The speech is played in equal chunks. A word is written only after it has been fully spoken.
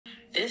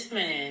this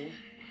man,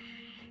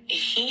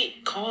 he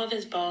called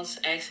his boss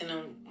asking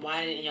him,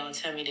 why didn't y'all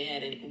tell me they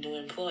had a new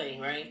employee,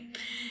 right?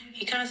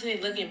 He constantly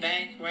looking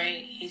back,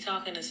 right? He's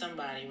talking to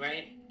somebody,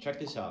 right? Check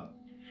this out.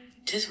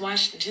 Just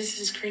watch, this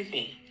is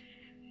creepy.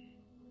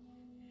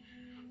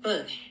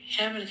 Look,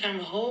 having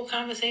a whole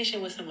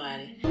conversation with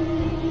somebody. No,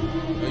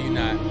 you're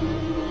not.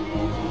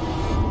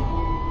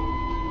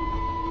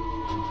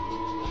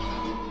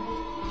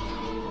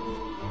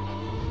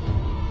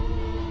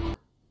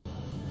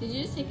 Did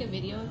you just take a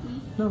video of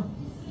me? No.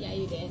 Yeah,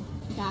 you did.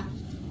 Back.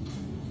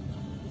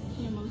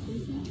 Can your mom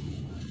please see?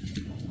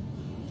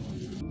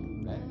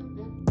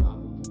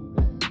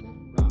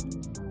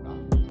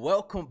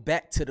 Welcome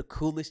back to the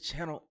coolest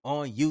channel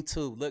on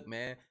YouTube. Look,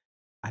 man,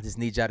 I just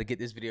need y'all to get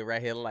this video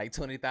right here like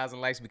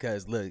 20,000 likes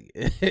because look,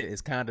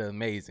 it's kind of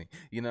amazing.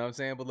 You know what I'm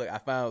saying? But look, I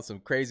found some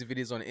crazy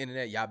videos on the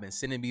internet. Y'all been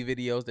sending me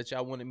videos that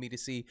y'all wanted me to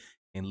see.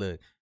 And look,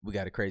 we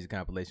got a crazy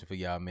compilation for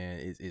y'all,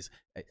 man.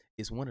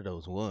 It's one of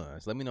those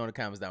ones. Let me know in the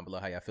comments down below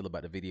how y'all feel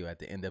about the video at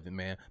the end of it,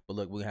 man. But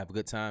look, we'll have a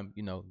good time,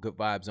 you know, good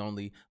vibes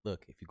only.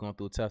 Look, if you're going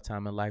through a tough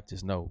time in life,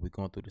 just know we're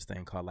going through this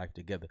thing called life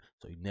together.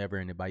 So you're never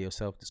in it by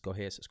yourself. Just go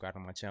ahead, subscribe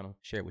to my channel,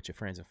 share it with your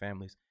friends and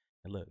families.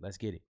 And look, let's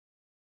get it.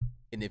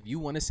 And if you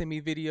want to send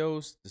me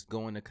videos, just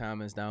go in the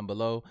comments down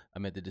below.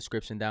 I'm at the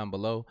description down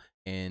below.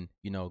 And,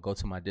 you know, go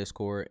to my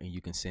Discord and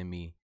you can send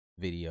me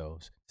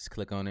videos. Just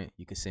click on it.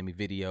 You can send me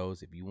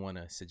videos. If you want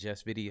to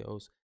suggest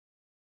videos,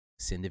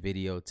 send the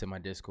video to my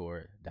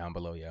Discord down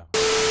below, y'all.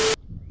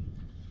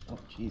 Oh,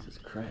 Jesus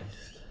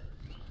Christ.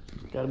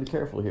 Gotta be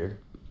careful here.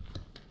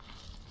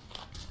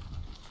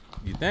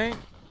 You think?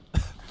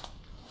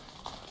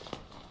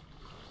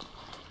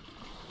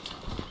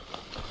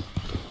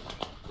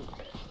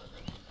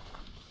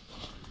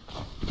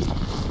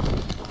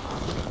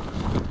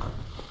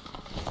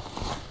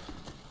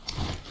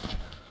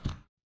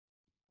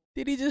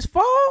 Did he just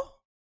fall?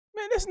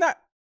 Man, that's not...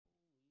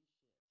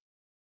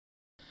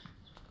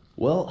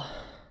 Well,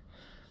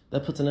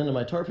 that puts an end to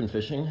my tarpon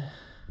fishing.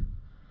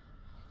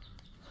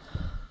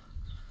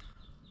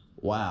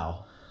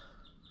 Wow.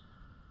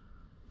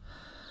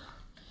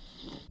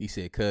 He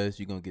said, cuz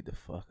you're gonna get the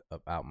fuck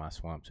up out my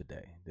swamp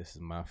today. This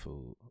is my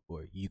food,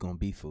 or you gonna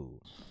be food.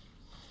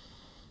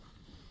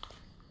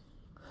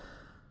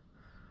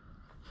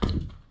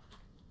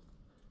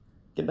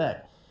 Get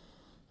back.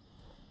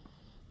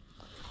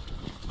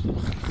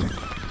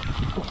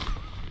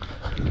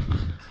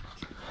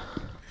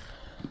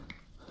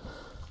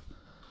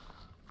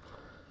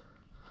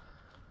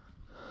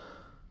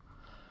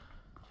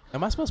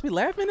 Am I supposed to be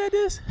laughing at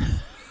this?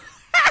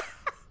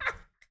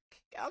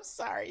 I'm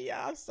sorry,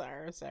 y'all. I'm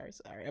sorry.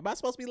 Am I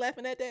supposed to be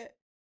laughing at that?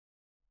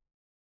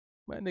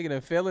 My nigga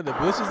done fell in the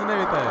bushes and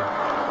everything.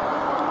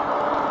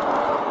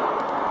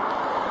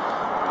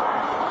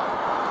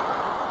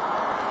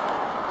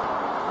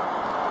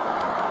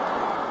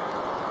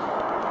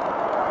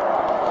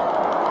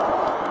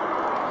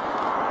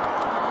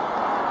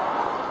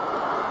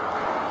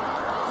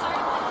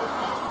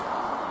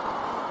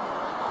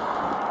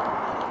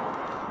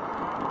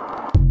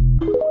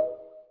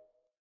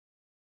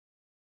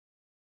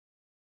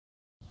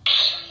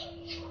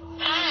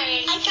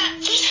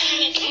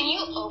 Can you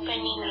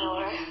open your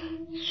door?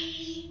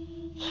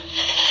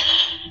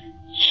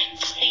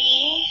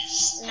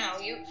 Please? No,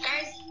 you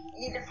guys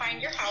need to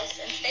find your house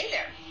and stay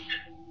there.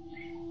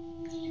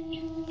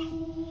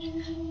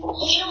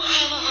 We don't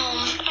have a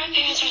home. Our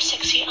parents are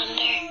 6 feet under.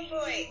 Oh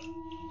boy.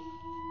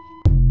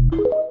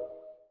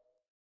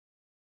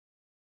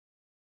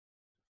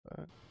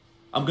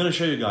 I'm going to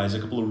show you guys a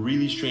couple of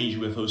really strange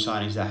UFO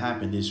sightings that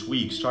happened this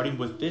week, starting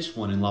with this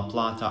one in La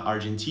Plata,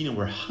 Argentina,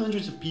 where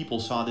hundreds of people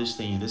saw this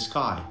thing in the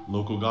sky.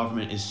 Local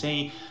government is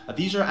saying that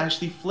these are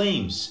actually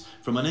flames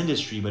from an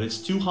industry, but it's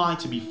too high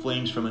to be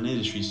flames from an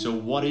industry. So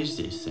what is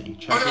this thing?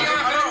 Check it out.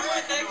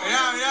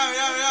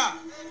 Mirá.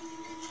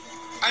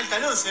 Alta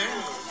luz,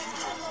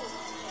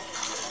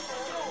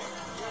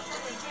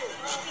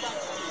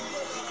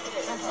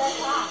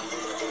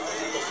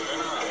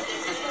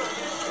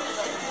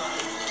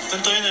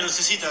 Están todavía en la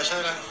lucecita allá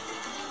atrás.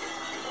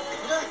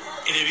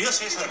 En el video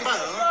se ve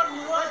zarpado, ¿no?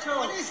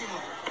 Buenísimo.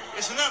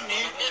 Es un ovni,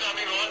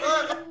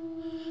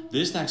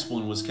 This next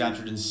one was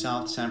captured in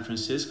South San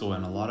Francisco,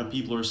 and a lot of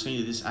people are saying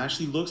that this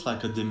actually looks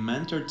like a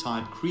Dementor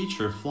type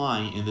creature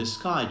flying in the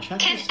sky. Check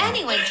Can this out.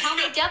 anyone tell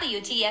me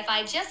WTF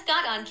I just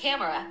got on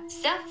camera?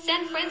 South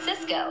San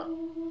Francisco.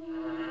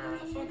 What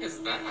the fuck is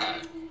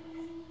that?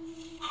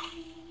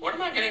 What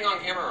am I getting on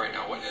camera right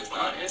now? What is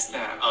that? What is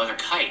that? Oh, they're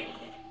kite.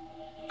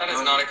 That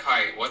is not a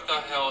kite. What the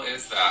hell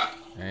is that?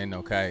 Ain't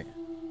no kite.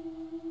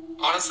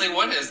 Honestly,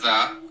 what is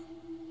that?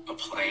 A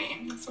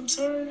plane of some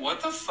sort? What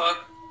the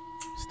fuck?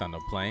 It's not no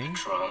plane.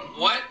 Drone.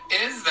 What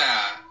is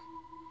that?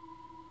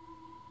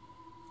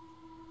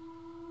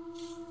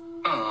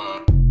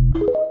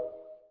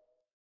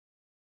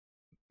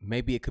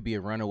 Maybe it could be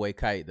a runaway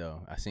kite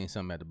though. I seen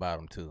something at the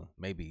bottom too.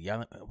 Maybe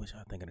y'all. What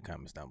y'all think in the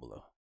comments down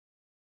below?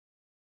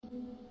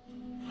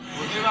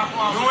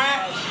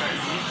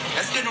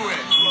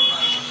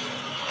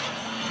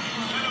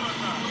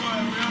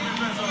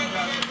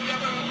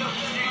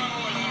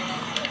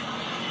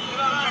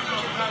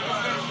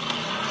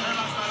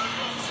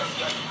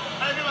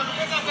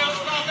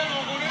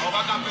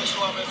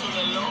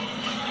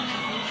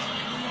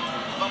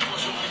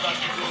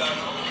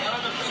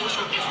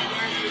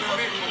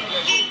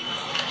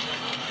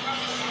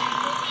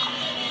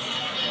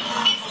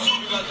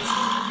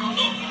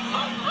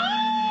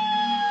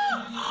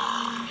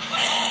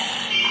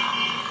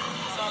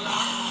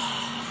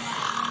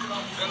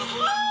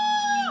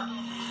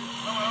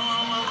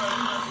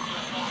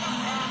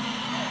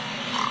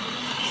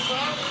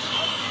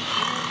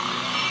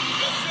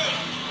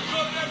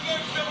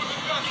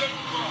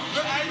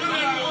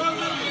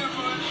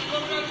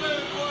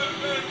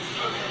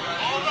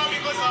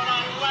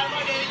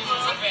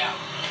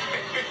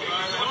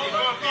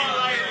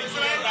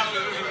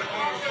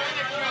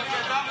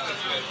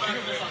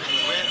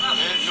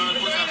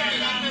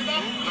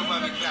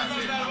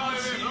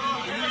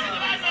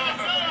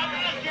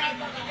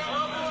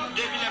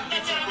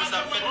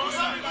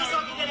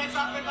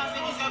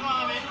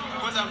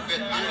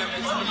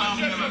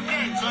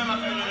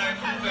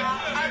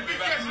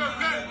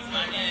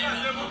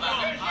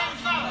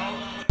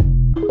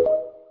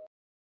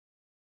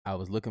 I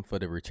was looking for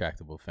the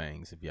retractable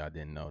fangs, if y'all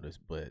didn't notice,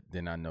 but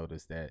then I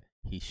noticed that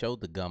he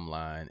showed the gum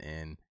line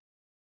and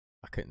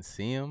I couldn't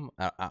see him.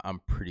 I'm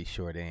pretty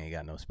sure they ain't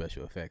got no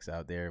special effects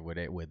out there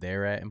where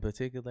they're at in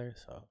particular.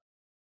 So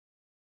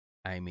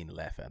I ain't mean to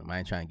laugh at him. I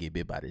ain't trying to get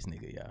bit by this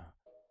nigga, y'all.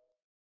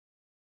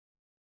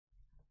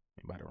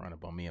 He about to run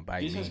up on me and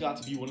bite me. This has got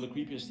to be one of the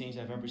creepiest things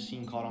I've ever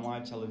seen caught on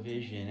live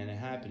television, and it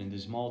happened in the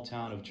small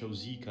town of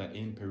Chosica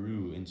in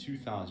Peru in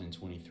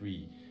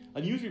 2023. A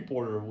news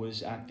reporter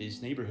was at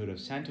this neighborhood of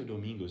Santo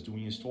Domingos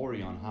doing a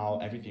story on how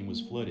everything was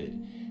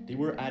flooded. They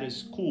were at a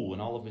school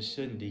and all of a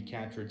sudden they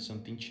captured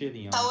something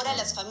chilling on Ahora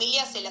las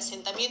familias del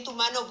asentamiento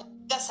humano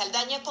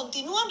Saldaña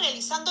continúan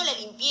realizando la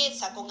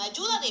limpieza con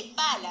ayuda de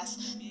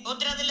palas.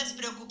 Otra de las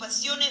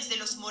preocupaciones de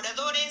los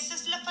moradores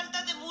es la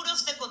falta de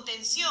muros de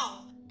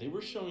contención. They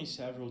were showing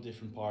several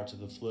different parts of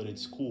the flooded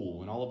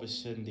school, and all of a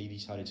sudden they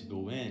decided to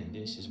go in.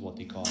 This is what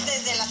they call it.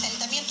 Desde el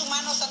asentamiento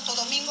humano Santo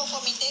Domingo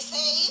Comité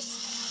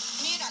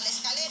 6, mira la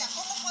escalera.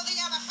 ¿Cómo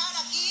podría bajar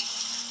aquí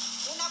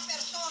una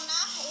persona,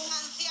 un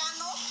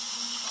anciano?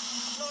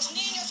 Los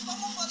niños,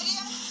 ¿cómo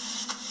podrían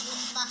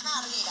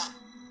bajar? Mira.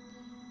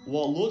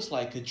 What looks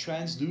like a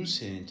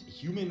translucent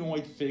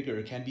humanoid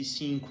figure can be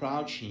seen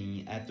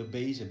crouching at the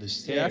base of the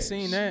stairs. Yeah, I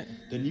seen that.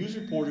 The news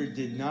reporter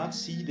did not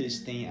see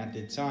this thing at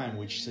the time,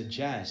 which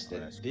suggests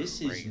that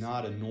this is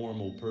not a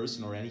normal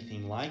person or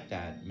anything like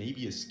that.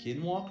 Maybe a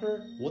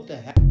skinwalker? What the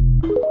heck?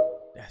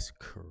 That's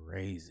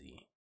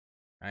crazy.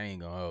 I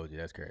ain't gonna hold you,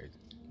 that's crazy.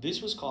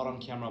 This was caught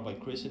on camera by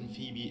Chris and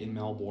Phoebe in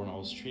Melbourne,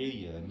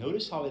 Australia.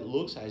 Notice how it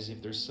looks as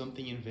if there's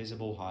something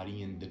invisible hiding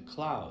in the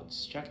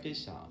clouds. Check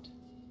this out.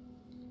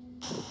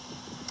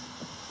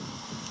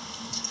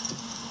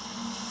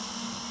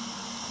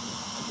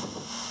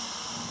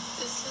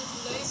 It's like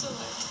laser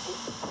light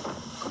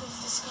across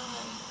the sky.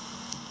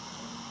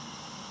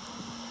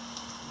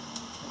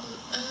 On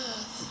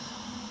Earth.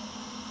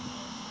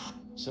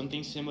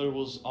 Something similar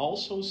was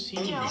also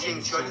seen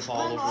in São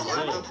Paulo,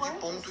 Brazil.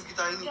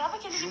 Grava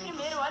aquele de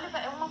primeiro, olha,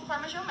 é uma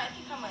forma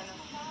geométrica, mano.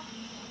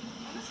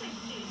 Eu não sei o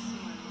que é isso,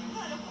 mano.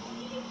 Mano,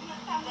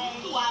 tá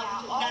muito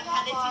alto pra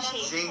cá desse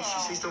jeito. Gente,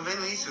 vocês estão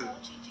vendo isso?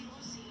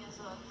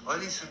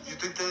 Olha isso, eu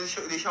tô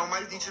tentando deixar o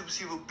mais nítido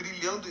possível,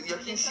 brilhando, e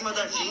aqui em cima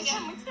da gente... É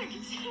muito que é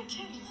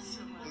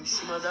isso, mano. Em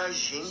cima da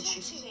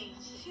gente...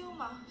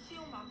 Filma.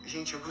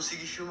 Gente, eu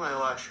consegui filmar,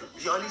 eu acho.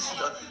 E olha isso,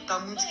 tá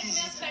muito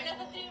esquisito. Minhas pernas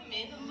tá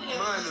tremendo, velho.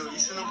 Mano,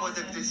 isso não pode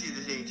ter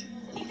acontecido, gente.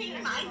 E tem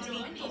mais,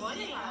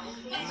 olha.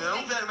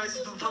 Não, velho, mas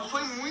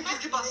foi muitos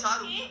que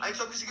passaram. A gente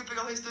só conseguiu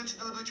pegar o restante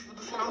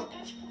do final.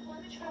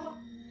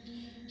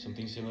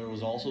 Something similar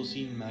was also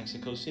seen in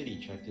Mexico City.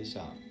 Check this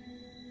out.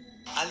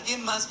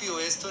 ¿Alguien más vio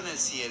esto en el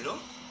cielo?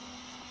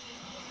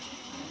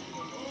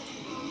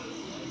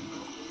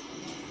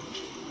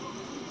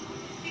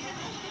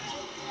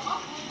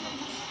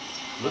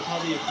 Look how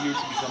they appear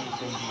to be coming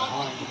from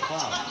behind the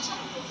clouds.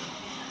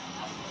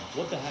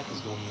 What the heck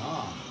is going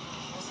on?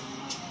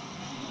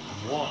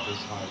 What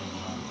is hiding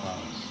behind the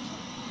clouds?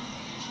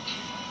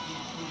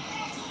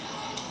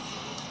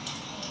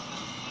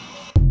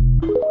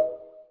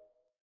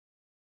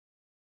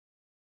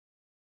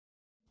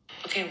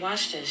 Okay,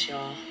 watch this,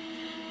 y'all.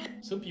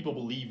 Some people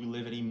believe we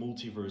live in a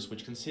multiverse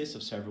which consists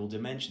of several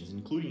dimensions,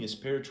 including a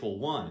spiritual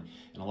one.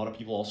 And a lot of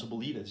people also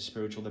believe that the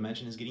spiritual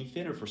dimension is getting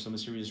thinner for some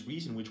mysterious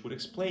reason, which would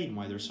explain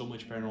why there's so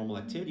much paranormal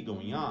activity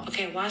going on.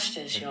 Okay, watch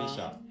this, Check y'all. this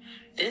out.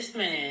 This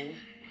man,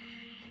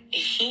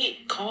 he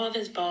called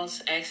his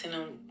boss asking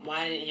him,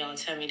 why didn't y'all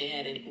tell me they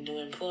had a new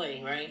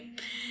employee, right?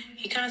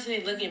 He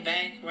constantly looking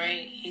back,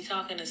 right? He's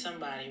talking to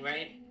somebody,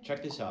 right?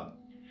 Check this out.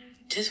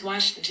 Just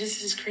watch,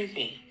 this is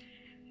creepy.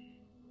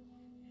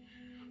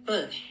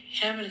 Look,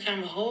 having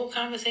a whole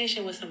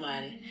conversation with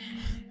somebody,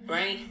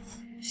 right?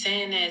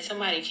 Saying that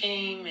somebody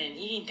came and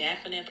he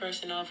dapping that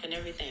person off and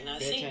everything. Now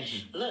Pay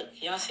attention. Look,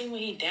 y'all see when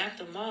he dapped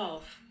them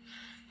off?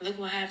 Look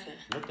what happened.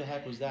 What the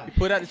heck was that? You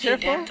put out the chair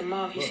He for him? dapped them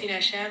off. You see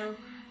that shadow?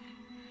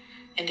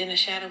 And then the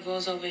shadow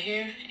goes over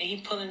here and he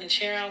pulling the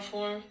chair out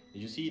for him.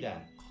 Did you see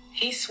that?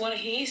 He swore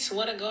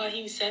to God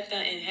he sat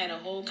there and had a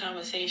whole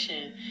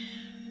conversation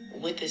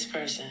with this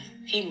person.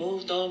 He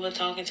moved over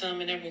talking to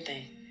him and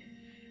everything.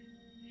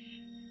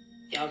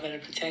 Y'all better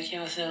protect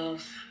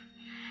yourselves.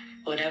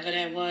 Whatever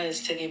that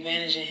was took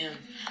advantage of him.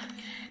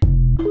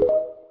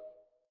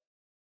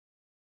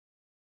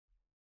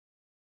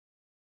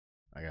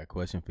 I got a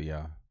question for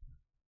y'all.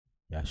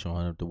 Y'all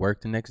showing up to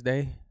work the next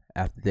day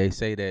after they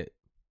say that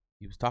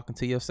you was talking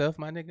to yourself,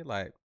 my nigga?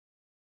 Like,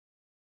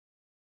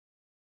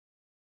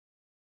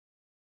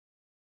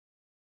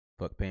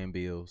 fuck paying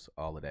bills,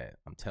 all of that.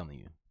 I'm telling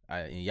you.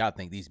 And y'all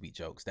think these be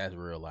jokes. That's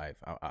real life.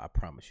 I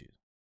promise you.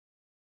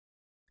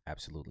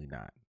 Absolutely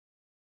not.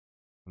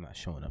 I'm not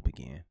showing up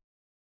again.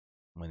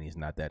 Money is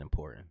not that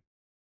important.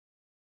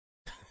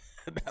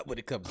 Not when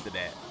it comes to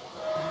that.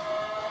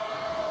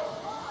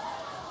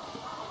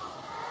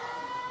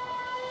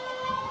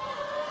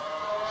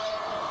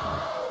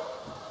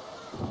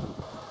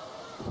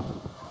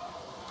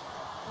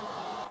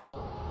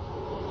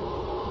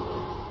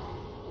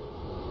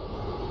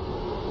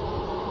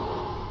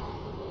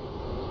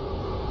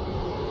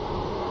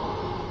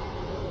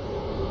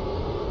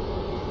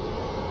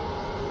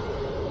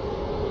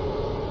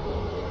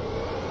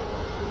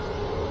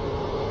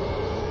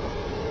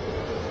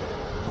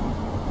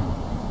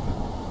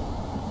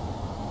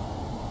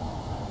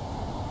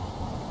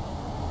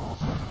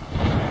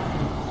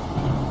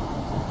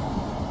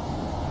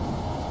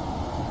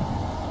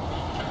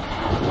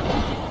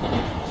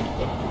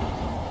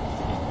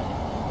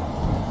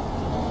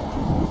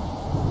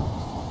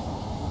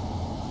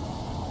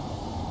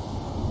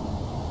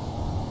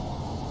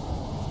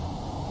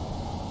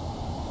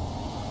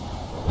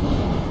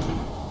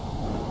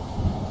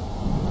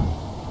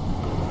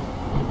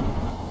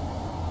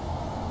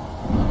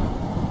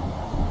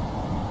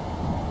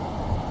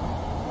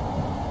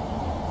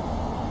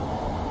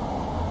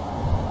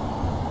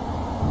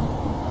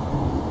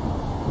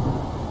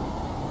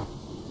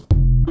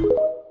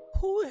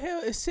 Who the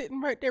hell is sitting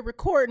right there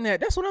recording that?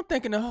 That's what I'm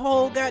thinking the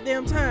whole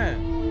goddamn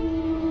time.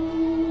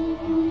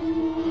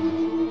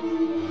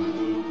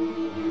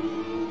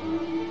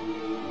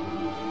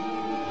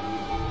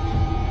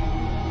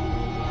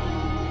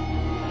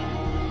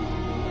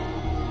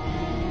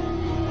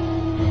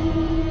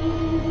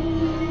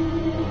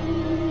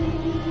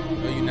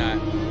 No, you're not.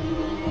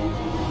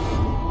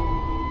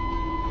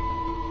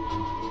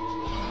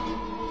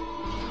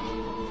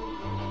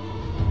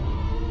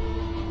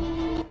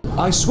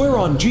 I swear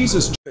on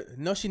Jesus.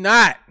 No, she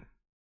not.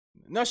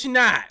 No, she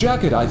not.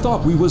 Jacket, I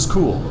thought we was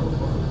cool.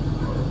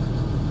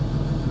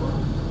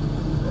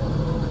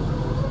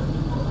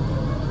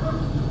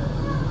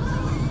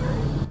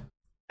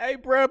 Hey,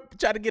 bro,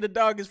 try to get a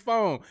dog his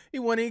phone. He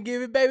won't even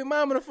give his baby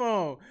mama the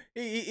phone.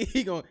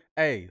 He going,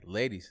 hey,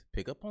 ladies,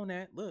 pick up on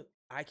that. Look,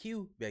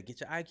 IQ, better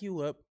get your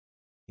IQ up.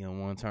 You don't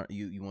want to turn.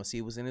 You want to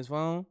see what's in his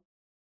phone?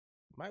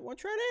 Might want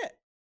to try that.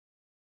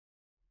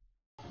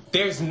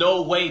 There's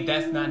no way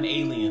that's not an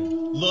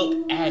alien.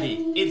 Look at it.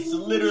 It's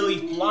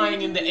literally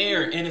flying in the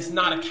air, and it's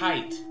not a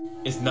kite.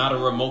 It's not a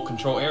remote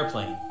control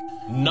airplane.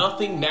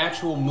 Nothing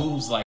natural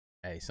moves like.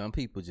 Hey, some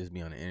people just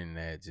be on the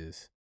internet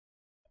just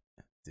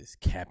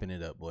capping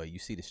it up, boy. You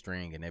see the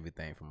string and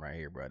everything from right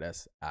here, bro.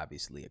 That's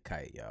obviously a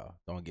kite, y'all.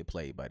 Don't get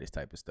played by this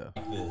type of stuff.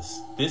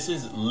 This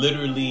is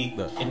literally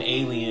an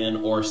alien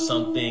or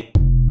something.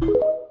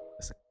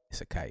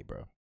 It's a kite,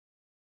 bro.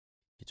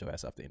 Get your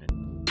ass off the internet.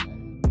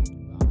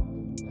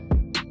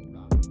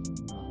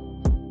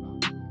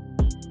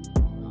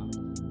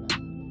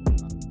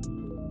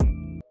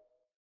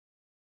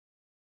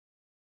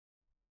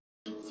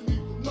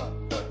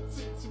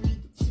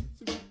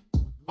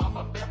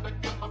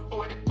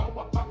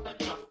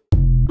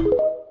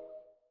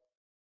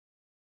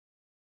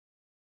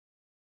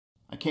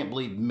 I can't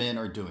believe men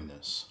are doing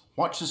this.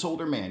 Watch this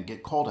older man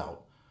get called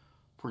out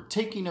for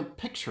taking a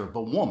picture of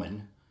a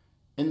woman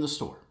in the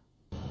store.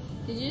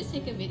 Did you just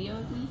take a video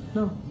of me?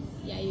 No.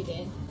 Yeah, you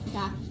did.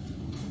 Doc.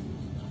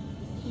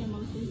 Your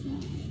mom says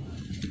that?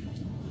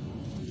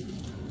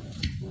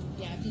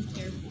 Yeah, be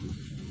careful.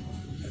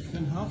 I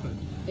couldn't help it.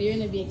 Or you're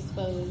gonna be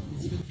exposed.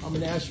 I'm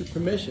gonna ask your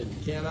permission,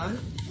 can't I?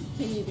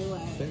 Can you do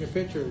what? Take a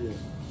picture of you.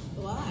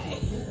 Why?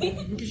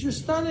 Because you're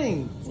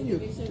stunning. Take a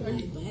picture of my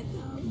butt,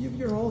 though?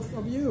 You're all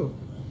of you.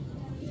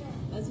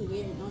 That's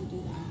weird. Don't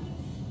do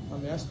that.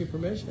 I'm asking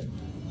permission.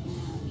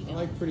 I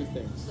like pretty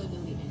things. So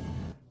delete it.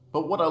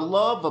 But what I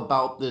love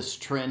about this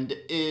trend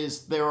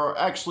is there are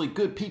actually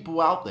good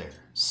people out there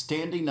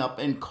standing up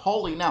and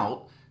calling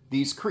out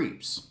these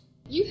creeps.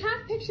 You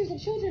have pictures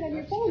of children on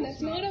your phone.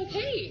 That's not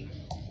okay.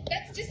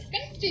 That's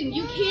disgusting.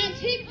 You can't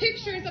take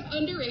pictures of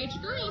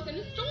underage girls in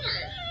a store.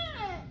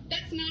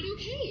 That's not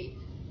okay.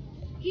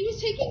 He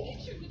was taking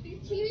pictures of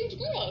these teenage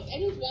girls,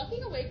 and he's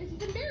walking away because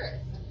he's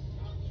embarrassed.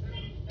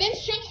 Then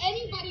show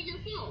anybody your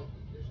phone.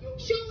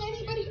 Show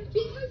anybody,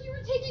 because you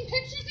were taking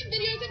pictures and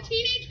videos of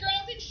teenage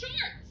girls in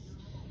shorts.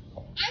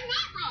 I'm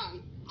not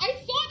wrong. I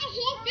saw the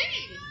whole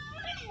thing.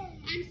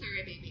 I'm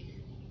sorry, baby.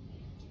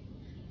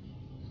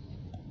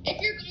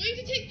 If you're going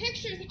to take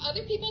pictures of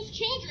other people's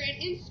children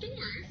in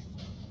stores,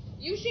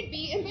 you should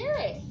be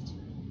embarrassed.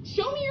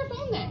 Show me your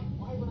phone then.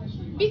 Why would I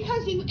show you?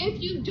 Because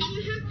if you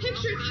don't have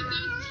pictures of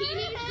those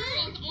teenage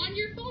girls on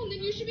your phone, then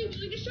you should be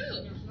willing to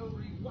show.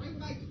 Why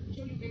would I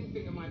show you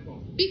anything on my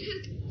phone?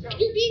 Because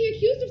you're being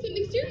accused of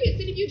something serious,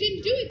 and if you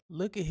didn't do it...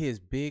 Look at his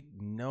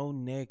big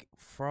no-neck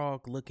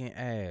frog-looking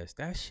ass.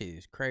 That shit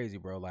is crazy,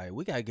 bro. Like,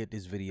 we gotta get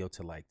this video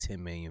to like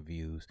 10 million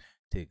views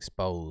to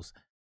expose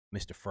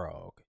Mr.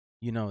 Frog.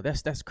 You know,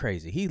 that's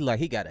crazy. He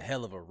got a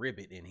hell of a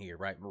ribbit in here,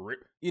 right?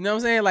 You know what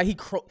I'm saying?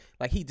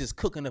 Like he just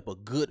cooking up a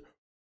good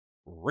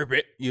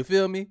ribbit. You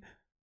feel me?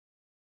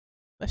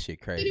 That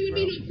shit crazy, it would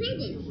bro. be no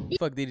problem. What the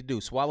fuck did he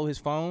do? Swallow his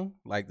phone?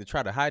 Like to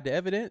try to hide the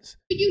evidence?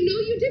 You know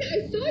you did it.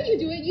 I saw you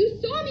do it. You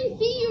saw me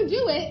see you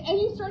do it, and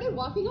you started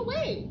walking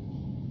away.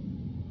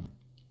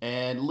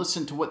 And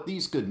listen to what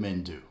these good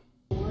men do.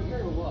 Well, I tell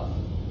you what,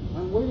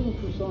 I'm waiting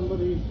for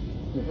somebody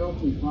to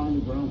help me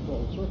find the ground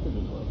fault circuit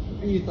address.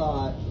 And you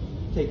thought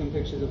taking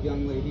pictures of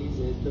young ladies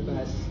is the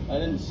best I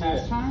didn't see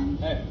pastime?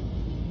 Hey,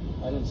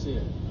 I didn't see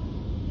it.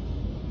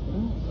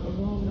 Well, I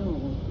don't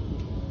know.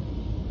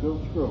 Go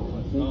scroll.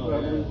 I think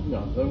probably,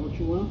 yeah. Is that what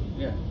you want?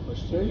 Yeah.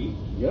 Push delete.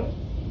 Yep.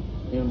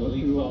 And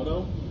delete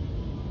photo.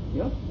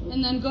 Yep.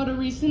 And then go to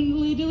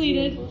recently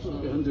deleted.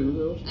 And do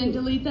those. And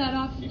delete that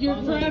off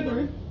your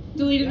forever.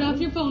 Delete it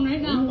off your phone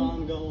right now.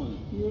 I'm going.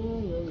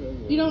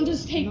 Yeah. You don't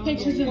just take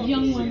pictures of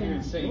young women.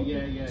 And say,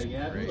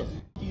 yeah. Look,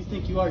 do you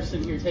think you are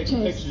sitting here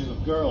taking pictures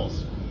of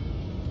girls?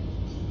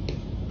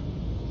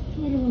 I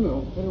don't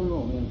know,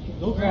 man.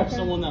 Go grab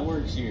someone that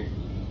works here.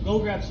 Go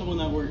grab someone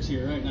that works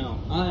here right now.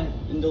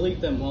 And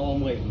delete them while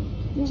I'm waiting.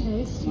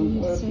 Chase, you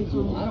need to stay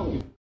calm.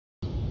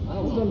 I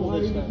don't know why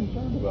you're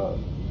concerned about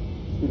it.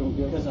 You don't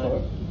get because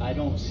I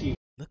don't see.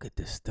 Look at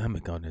the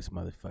stomach on this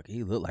motherfucker.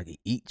 He look like he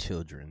eat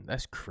children.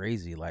 That's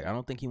crazy. Like, I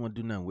don't think he want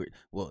to do nothing weird.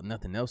 Well,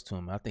 nothing else to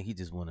him. I think he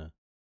just want to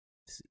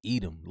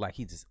eat him. Like,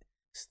 he just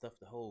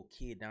stuffed the whole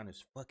kid down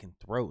his fucking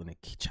throat, and the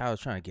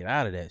child's trying to get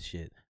out of that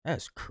shit.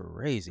 That's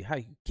crazy. How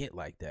you get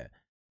like that,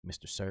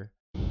 Mr. Sir?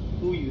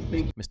 Who you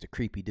think? Mr.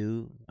 Creepy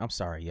Dude. I'm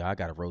sorry, y'all. I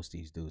got to roast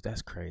these dudes.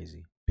 That's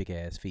crazy. Big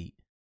ass feet.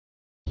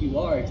 You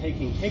are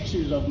taking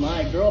pictures of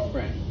my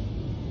girlfriend.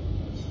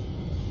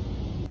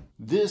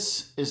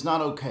 This is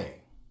not okay.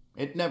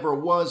 It never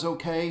was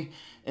okay,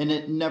 and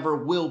it never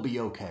will be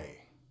okay.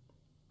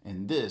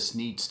 And this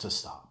needs to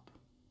stop.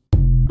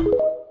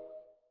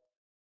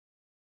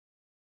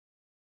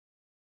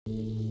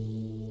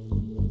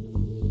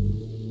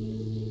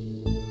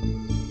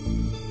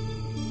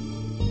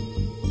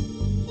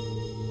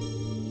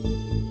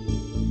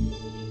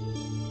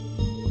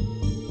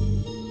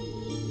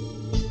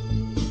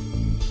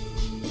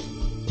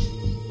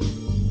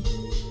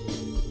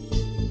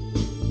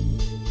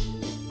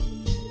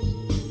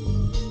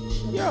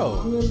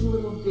 Yo. I'm in a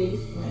little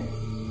basement.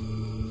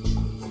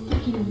 It's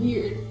fucking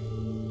weird.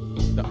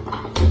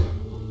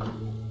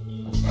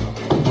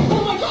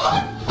 Oh my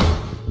god!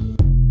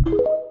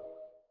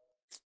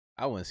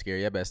 I wasn't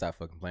scared. Y'all better stop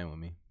fucking playing with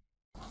me.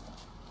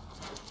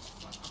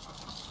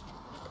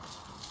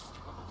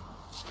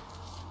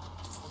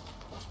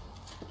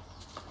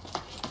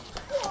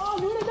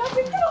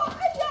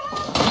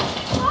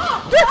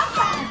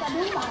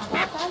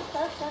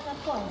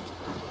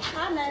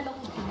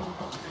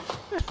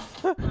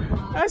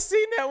 I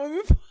seen that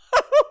one before.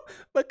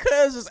 My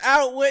cuz was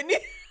out, wasn't he?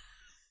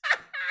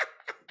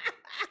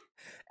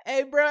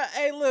 Hey, bro.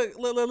 Hey,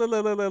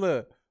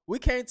 look. We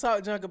can't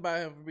talk junk about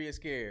him for being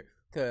scared.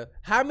 Cause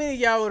how many of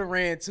y'all would have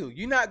ran too?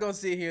 You're not gonna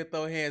sit here and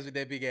throw hands with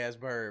that big ass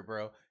bird,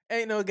 bro.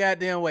 Ain't no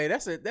goddamn way.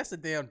 That's a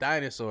damn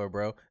dinosaur,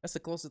 bro. That's the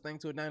closest thing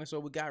to a dinosaur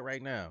we got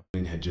right now.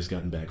 Lynn had just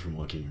gotten back from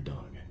walking her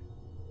dog.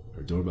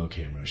 Her doorbell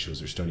camera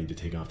shows her starting to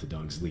take off the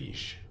dog's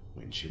leash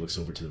when she looks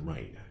over to the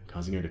right,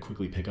 causing her to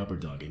quickly pick up her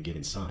dog and get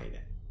inside.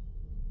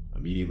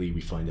 Immediately,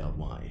 we find out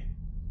why.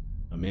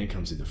 A man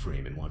comes into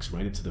frame and walks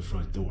right up to the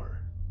front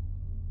door.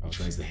 He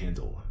tries the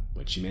handle,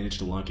 but she managed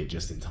to lock it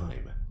just in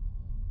time.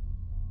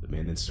 The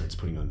man then starts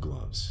putting on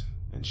gloves,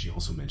 and she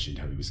also mentioned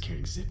how he was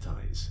carrying zip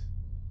ties.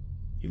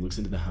 He looks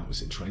into the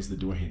house and tries the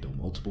door handle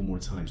multiple more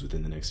times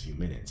within the next few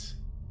minutes.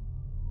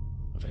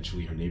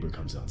 Eventually, her neighbor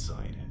comes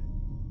outside.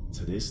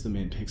 To this, the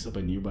man picks up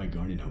a nearby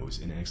garden hose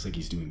and acts like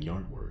he's doing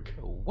yard work.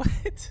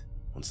 What?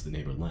 Once the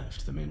neighbor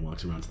left, the man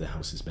walks around to the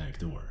house's back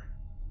door.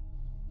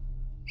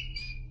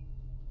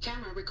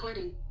 Camera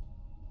recording.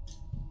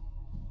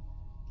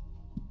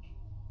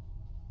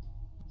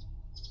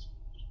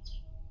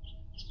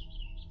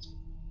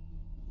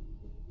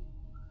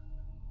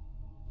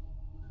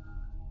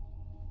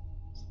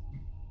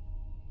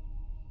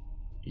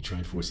 He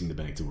tried forcing the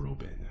back door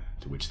open,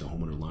 to which the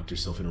homeowner locked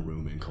herself in a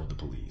room and called the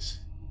police.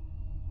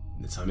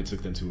 In the time it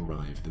took them to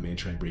arrive, the man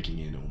tried breaking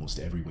in almost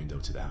every window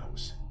to the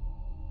house.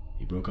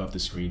 He broke off the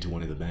screen to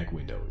one of the back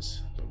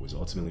windows, but was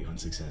ultimately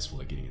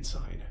unsuccessful at getting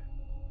inside.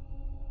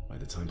 By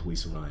the time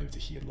police arrived,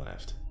 he had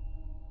left.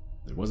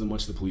 There wasn't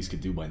much the police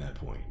could do by that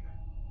point.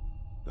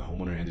 The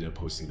homeowner ended up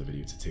posting the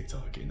video to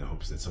TikTok in the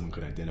hopes that someone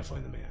could identify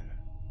the man.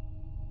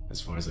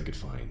 As far as I could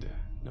find,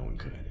 no one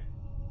could.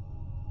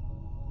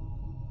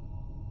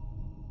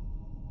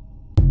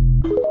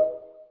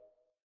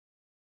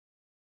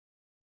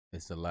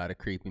 It's a lot of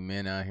creepy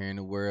men out here in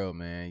the world,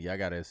 man. Y'all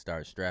gotta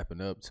start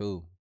strapping up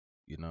too,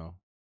 you know.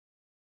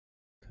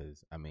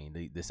 Cause I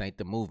mean, this ain't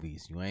the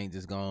movies. You ain't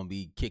just gonna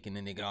be kicking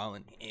the nigga all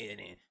in the head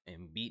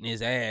and beating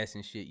his ass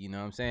and shit. You know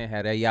what I'm saying?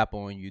 Have that yap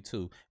on you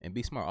too, and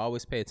be smart.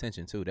 Always pay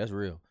attention too. That's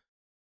real.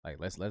 Like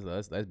let's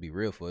be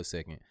real for a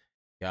second.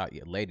 Y'all,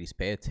 ladies,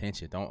 pay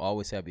attention. Don't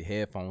always have your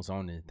headphones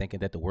on and thinking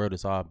that the world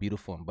is all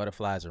beautiful and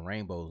butterflies and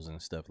rainbows and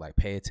stuff. Like,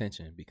 pay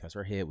attention, because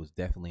her head was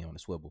definitely on the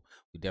swivel.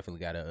 We definitely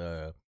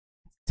gotta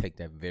take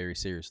that very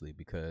seriously,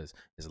 because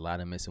there's a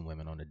lot of missing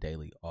women on the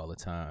daily all the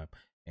time.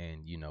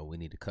 And, you know, we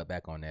need to cut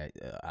back on that.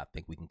 I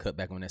think we can cut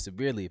back on that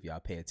severely if y'all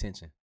pay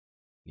attention.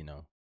 You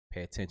know,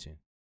 pay attention.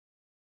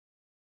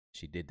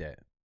 She did that.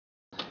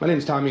 My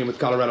name's Tommy. I'm with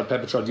Colorado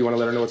Pet Patrol. Do you want to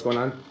let her know what's going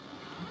on?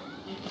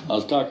 I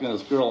was talking to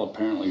this girl.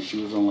 Apparently,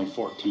 she was only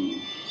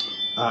 14.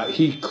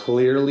 He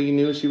clearly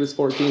knew she was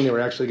 14. They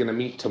were actually going to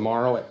meet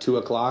tomorrow at 2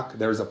 o'clock.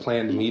 There was a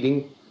planned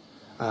meeting.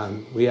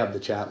 We have the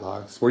chat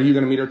logs. Were you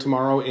going to meet her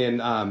tomorrow in,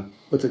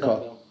 what's it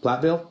called?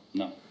 Platteville?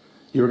 No.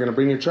 You were going to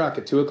bring your truck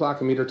at 2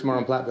 o'clock and meet her tomorrow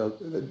in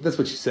Platteville. That's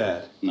what you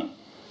said. No.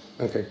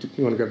 Okay. Do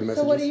you want to grab the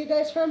messages? So what are you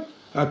guys from?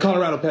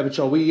 Colorado Pet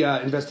Patrol. We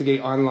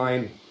investigate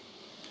online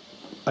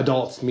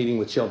adults meeting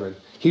with children.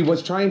 He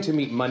was trying to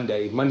meet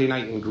Monday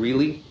night in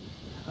Greeley,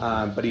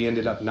 but he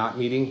ended up not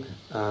meeting.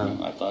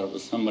 I thought it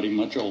was somebody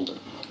much older.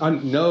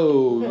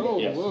 No. Oh,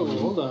 yes. Whoa,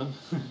 hold on.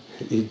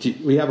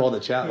 We have all the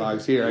chat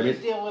logs here. I mean,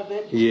 deal with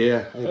it.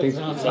 yeah, I think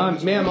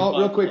so. Ma'am,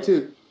 real quick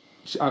too.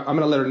 I'm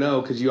going to let her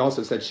know, because you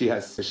also said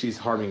she's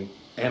harming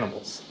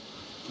animals.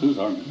 Who's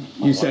harming?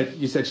 You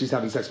said she's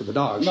having sex with the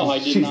dog. No, I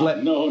did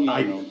not.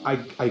 No.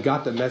 I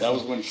got the message. That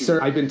was when she...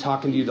 Sir, I've been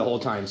talking to you the whole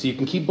time, so you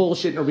can keep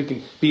bullshitting or we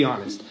can be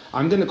honest.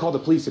 I'm going to call the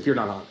police if you're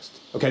not honest.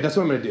 Okay, that's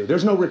what I'm going to do.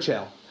 There's no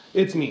Richelle.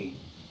 It's me.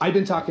 I've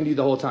been talking to you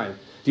the whole time.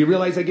 Do you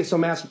realize I get so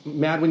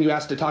mad when you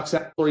ask to talk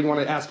sex, or you want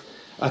to ask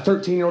a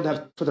 13-year-old to have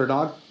sex with her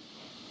dog?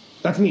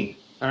 That's me,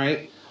 all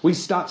right? We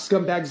stop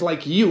scumbags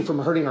like you from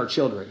hurting our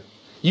children.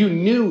 You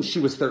knew she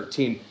was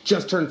 13,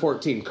 just turned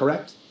 14,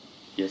 correct?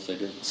 Yes, I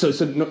did. So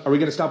no, are we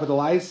going to stop with the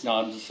lies? No,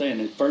 I'm just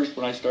saying, at first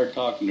when I started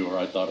talking to her,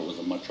 I thought it was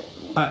a much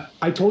older one.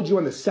 I told you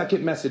on the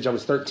second message I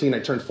was 13. I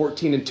turned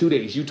 14 in 2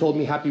 days. You told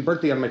me happy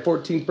birthday on my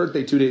 14th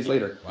birthday 2 days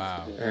later.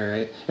 Wow. All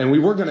right. And we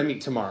were going to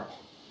meet tomorrow.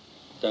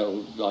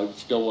 I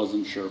still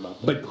wasn't sure about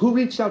that. But who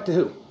reached out to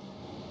who?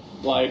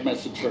 Well, I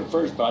messaged her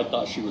first, but I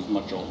thought she was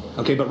much older.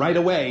 Okay, but right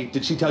away,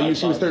 did she tell you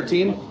she was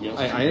 13? Yes.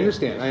 I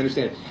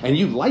understand. And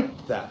you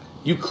liked that.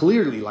 You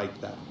clearly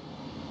liked that.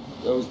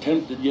 I was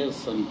tempted,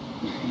 yes. And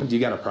do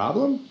you got a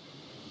problem?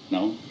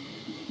 No.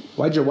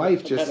 Why'd your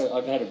wife just...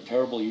 I've had a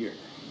terrible year.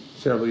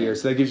 Terrible year.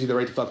 So that gives you the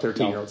right to fuck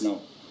 13-year-olds?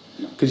 No.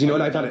 Because you know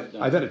what?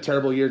 I've had a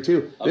terrible year,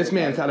 too. This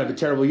man's had a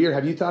terrible year.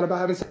 Have you thought about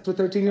having sex with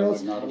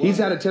 13-year-olds? He's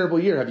had a terrible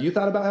year. Have you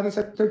thought about having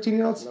sex with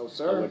 13-year-olds? No,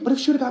 sir. What if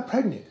she would have got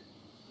pregnant?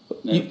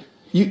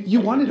 You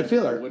wanted to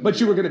feel her,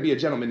 but you were going to be a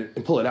gentleman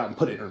and pull it out and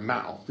put it in her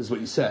mouth, is what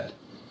you said.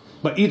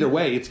 But either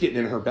way, it's getting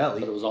in her belly.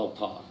 But it was all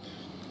talk.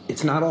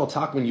 It's not all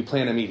talk when you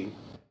plan a meeting.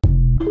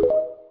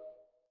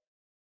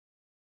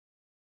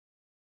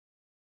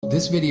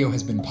 This video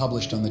has been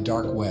published on the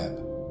dark web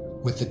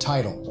with the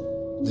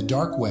title, "The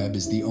Dark Web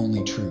is the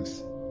Only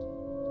Truth."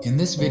 In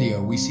this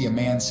video, we see a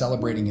man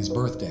celebrating his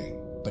birthday,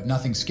 but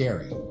nothing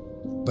scary.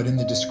 But in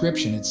the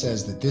description, it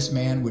says that this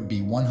man would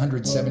be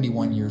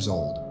 171 years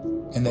old,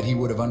 and that he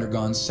would have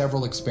undergone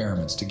several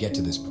experiments to get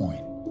to this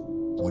point.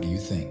 What do you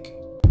think?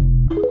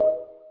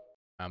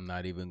 I'm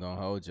not even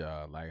gonna hold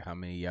y'all. Like, how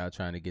many y'all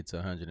trying to get to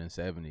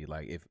 170?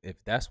 Like,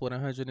 if that's what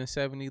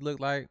 170 look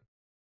like,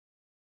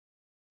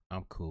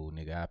 I'm cool,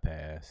 nigga. I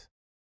pass.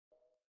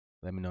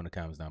 Let me know in the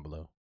comments down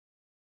below.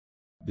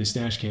 This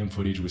dash cam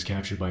footage was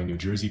captured by a New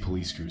Jersey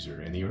police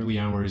cruiser in the early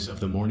hours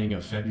of the morning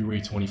of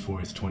February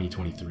 24th,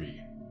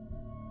 2023.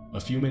 A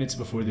few minutes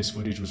before this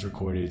footage was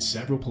recorded,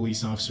 several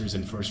police officers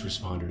and first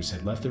responders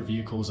had left their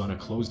vehicles on a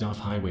closed-off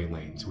highway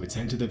lane to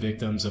attend to the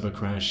victims of a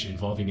crash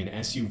involving an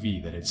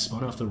SUV that had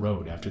spun off the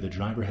road after the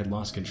driver had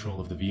lost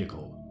control of the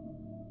vehicle.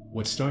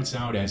 What starts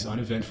out as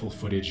uneventful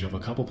footage of a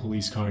couple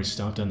police cars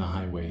stopped on the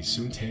highway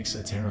soon takes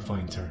a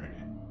terrifying turn.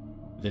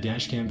 The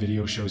dashcam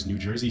video shows New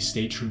Jersey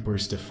State Trooper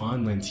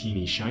Stefan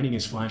Lentini shining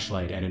his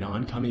flashlight at an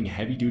oncoming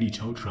heavy-duty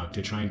tow truck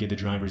to try and get the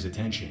driver's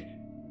attention.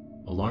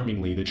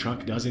 Alarmingly, the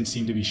truck doesn't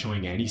seem to be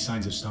showing any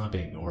signs of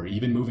stopping or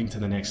even moving to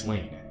the next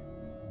lane.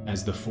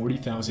 As the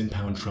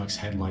 40,000-pound truck's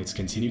headlights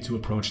continue to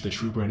approach the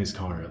trooper and his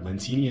car,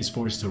 Lentini is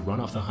forced to run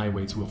off the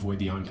highway to avoid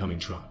the oncoming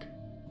truck.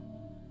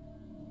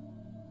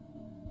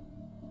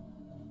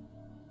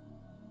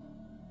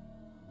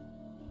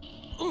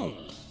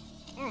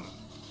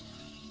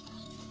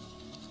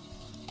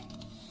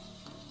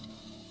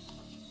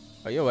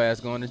 Oh, your ass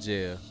going to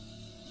jail.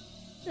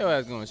 Your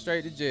ass going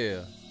straight to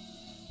jail.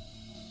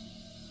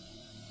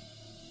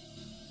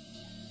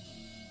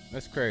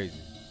 That's crazy.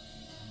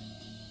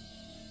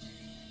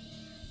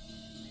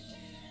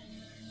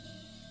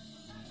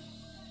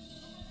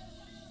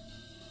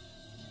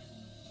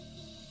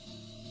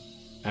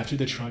 After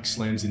the truck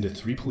slams into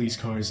 3 police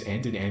cars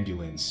and an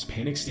ambulance,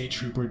 Panic State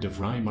Trooper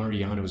DeVry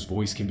Mariano's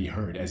voice can be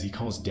heard as he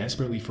calls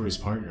desperately for his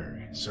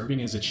partner,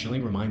 serving as a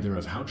chilling reminder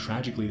of how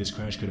tragically this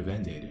crash could have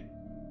ended.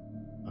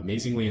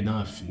 Amazingly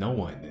enough, no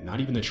one, not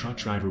even the truck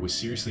driver, was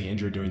seriously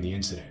injured during the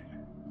incident.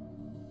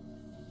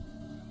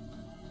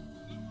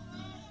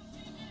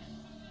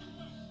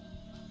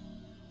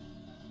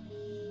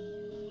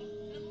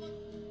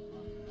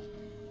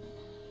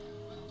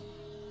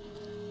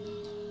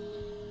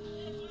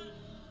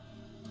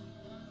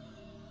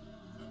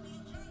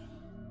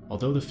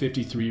 Although the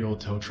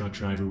 53-year-old tow truck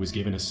driver was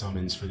given a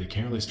summons for the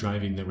careless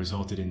driving that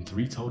resulted in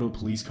 3 totaled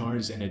police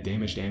cars and a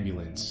damaged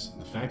ambulance,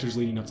 the factors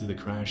leading up to the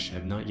crash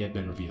have not yet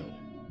been revealed.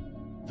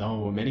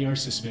 Though many are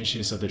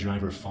suspicious of the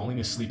driver falling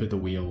asleep at the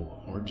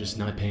wheel or just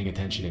not paying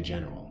attention in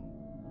general.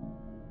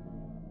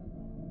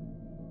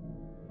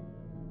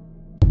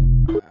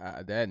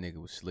 That nigga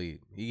was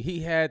asleep.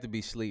 He had to be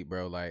asleep,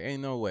 bro. Like,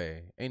 ain't no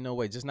way.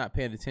 Just not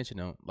paying attention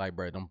to him. Like,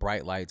 bro, them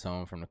bright lights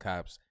on from the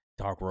cops,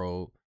 dark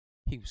road.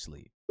 He was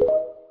asleep.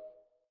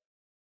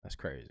 That's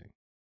crazy.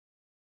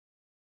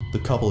 The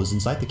couple is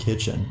inside the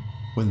kitchen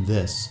when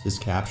this is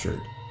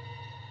captured.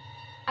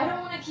 I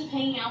don't want to keep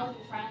hanging out with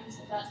your friends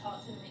if that's how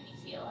it's going to make me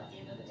feel at the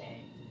end of the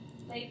day.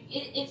 Like,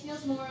 it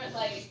feels more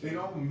like... They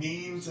don't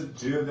mean to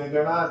do it.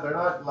 They're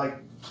not like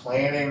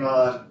planning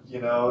on,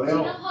 you know... Do you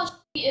know how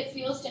it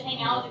feels to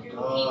hang out with a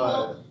group of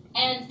people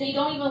and they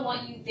don't even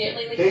want you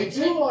there? Like, they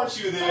do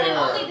want you there. But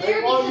I'm only there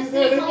they want you because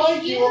there. They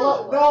like you a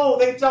lot. No,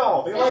 they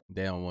don't.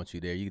 They don't want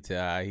you there. You can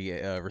tell how he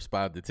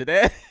responded to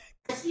that.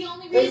 That's the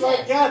only reason.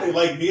 They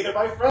like me. They're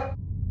my friends.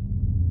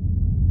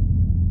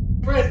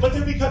 But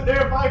they're because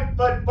they're my,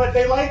 but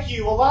they like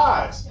you a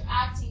lot. They're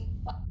acting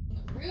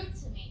fucking rude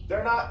to me.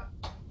 They're not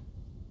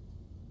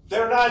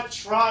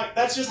trying.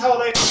 That's just how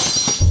they.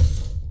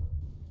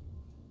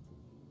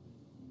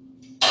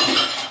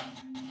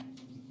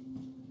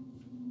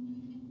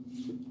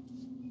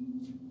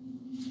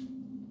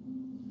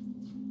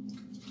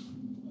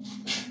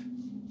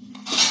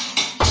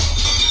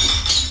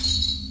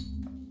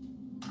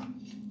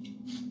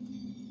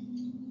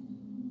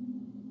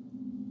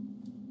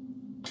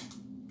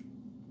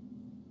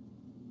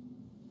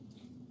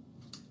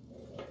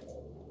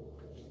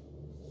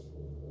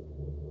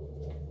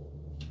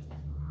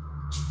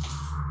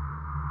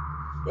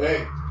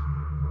 Hey.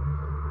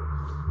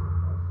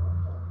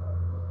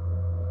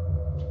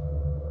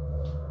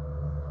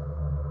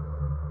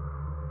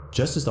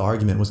 Just as the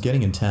argument was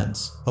getting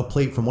intense, a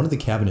plate from one of the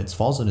cabinets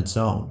falls on its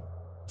own.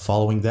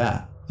 Following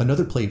that,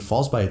 another plate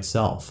falls by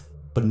itself,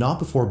 but not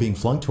before being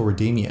flung toward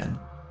Damien.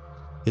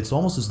 It's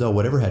almost as though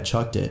whatever had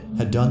chucked it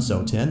had done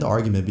so to end the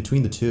argument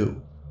between the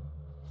two.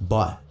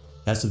 But,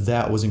 as if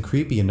that wasn't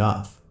creepy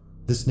enough,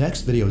 this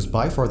next video is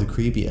by far the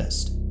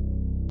creepiest.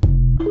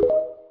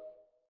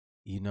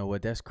 You know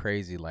what? That's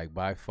crazy. Like,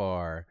 by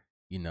far,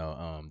 you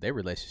know, their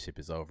relationship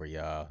is over,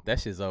 y'all. That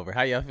shit's over.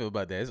 How y'all feel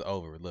about that? It's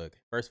over. Look,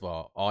 first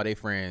of all their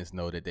friends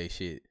know that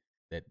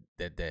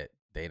that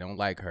they don't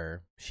like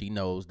her. She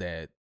knows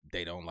that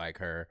they don't like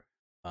her.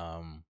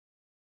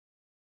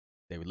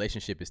 Their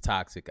relationship is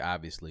toxic,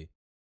 obviously.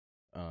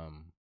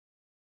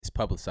 It's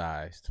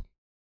publicized.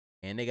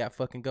 And they got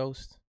fucking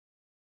ghosts.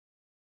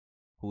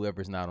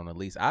 Whoever's not on the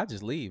lease, I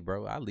just leave,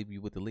 bro. I'll leave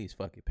you with the lease.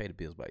 Fuck it. Pay the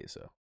bills by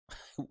yourself.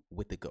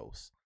 With the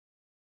ghosts.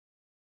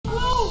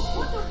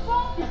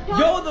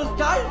 Yo, the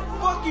sky is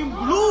fucking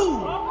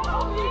blue!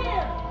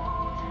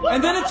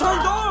 And then it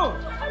turned off!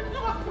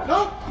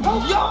 No!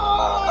 Yo!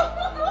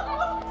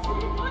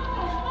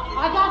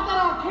 I got that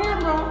on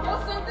camera!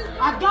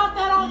 I got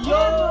that on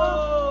camera!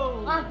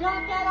 I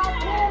got that on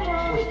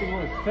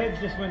camera! Feds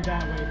just went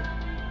that way.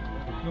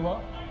 You know what?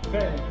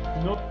 Feds.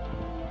 Nope.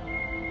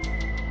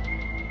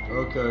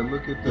 Okay,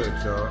 look at that,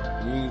 y'all.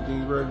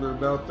 Anything regular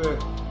about that?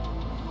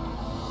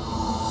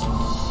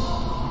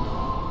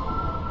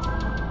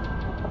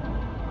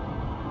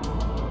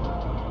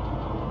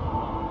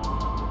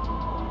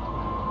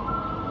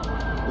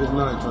 It's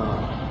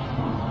nighttime.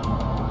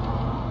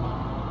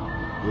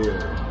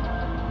 Yeah.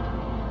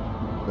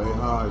 They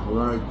hide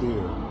right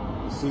there.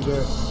 You see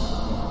that?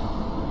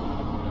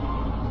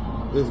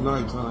 It's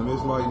nighttime.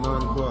 It's like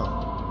 9 o'clock.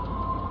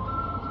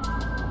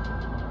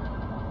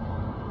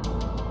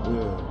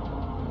 Yeah.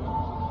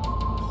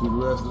 See the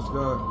rest of the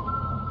sky?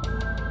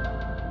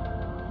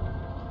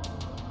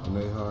 And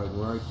they hide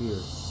right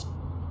there.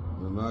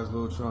 In a nice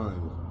little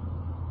triangle.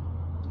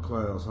 The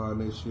clouds hiding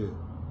their shit.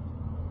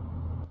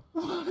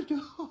 What the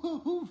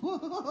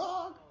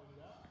fuck?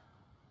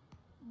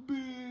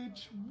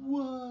 Bitch,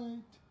 what?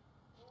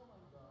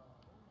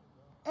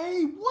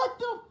 Hey, what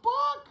the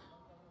fuck?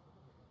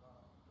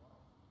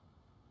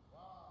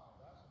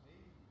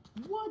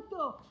 What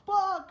the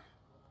fuck?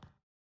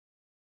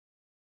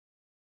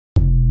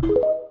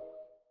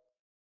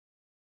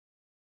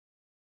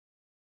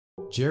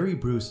 Jerry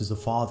Bruce is a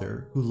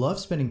father who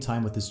loves spending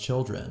time with his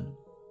children.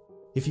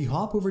 If you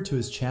hop over to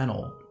his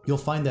channel, you'll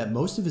find that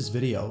most of his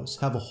videos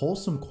have a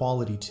wholesome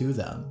quality to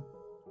them.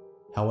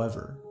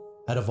 However,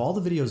 out of all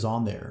the videos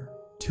on there,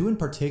 2 in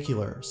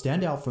particular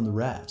stand out from the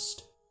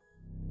rest.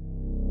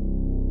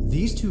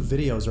 These two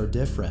videos are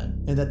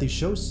different in that they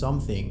show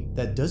something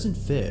that doesn't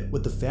fit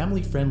with the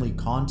family-friendly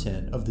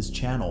content of this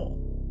channel.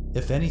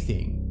 If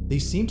anything, they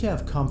seem to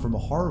have come from a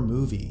horror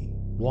movie,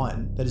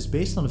 one that is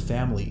based on a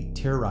family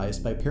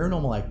terrorized by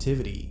paranormal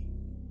activity.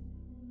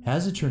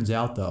 As it turns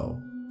out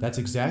though, that's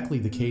exactly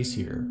the case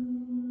here.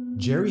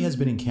 Jerry has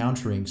been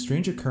encountering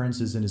strange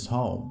occurrences in his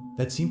home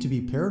that seem to be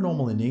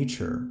paranormal in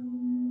nature.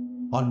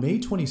 On May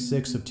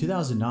 26 of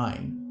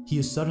 2009, he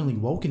is suddenly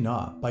woken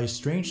up by a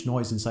strange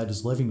noise inside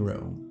his living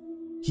room.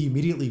 He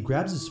immediately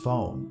grabs his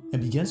phone and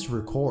begins to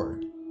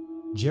record.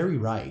 Jerry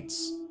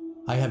writes,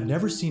 "I have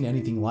never seen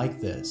anything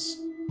like this.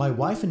 My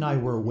wife and I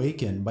were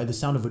awakened by the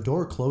sound of a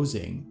door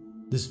closing.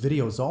 This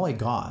video is all I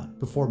got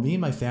before me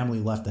and my family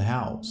left the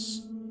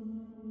house."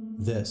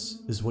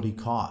 This is what he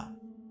caught.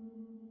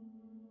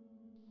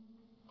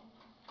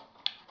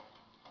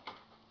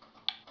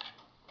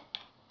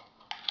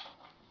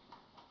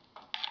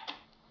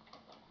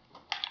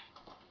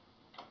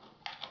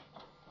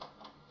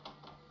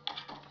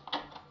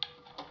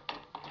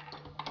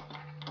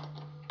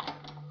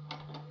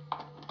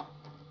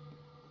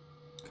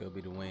 Could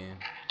be the wind.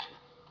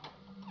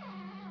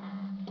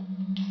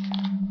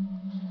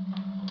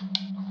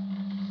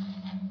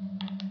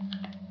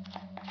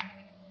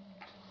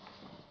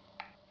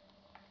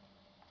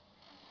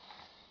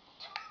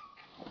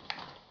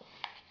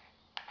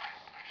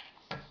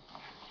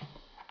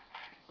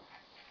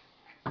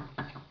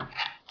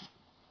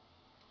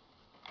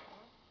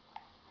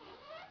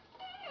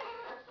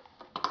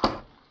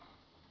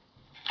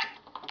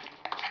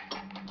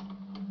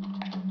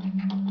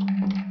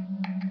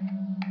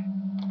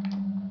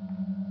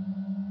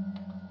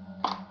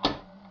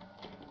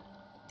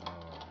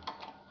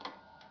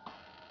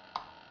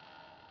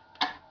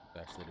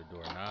 To the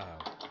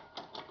doorknob.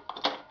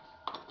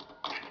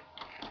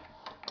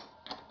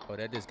 Oh,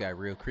 that just got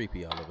real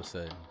creepy all of a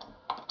sudden.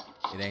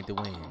 It ain't the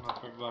wind. I don't know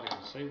if everybody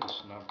can see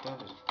this, and I've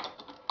done it.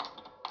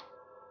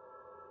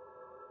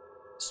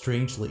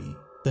 Strangely,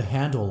 the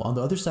handle on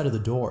the other side of the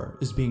door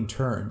is being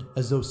turned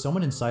as though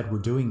someone inside were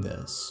doing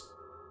this.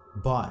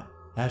 But,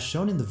 as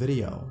shown in the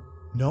video,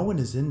 no one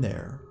is in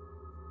there.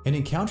 An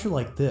encounter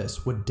like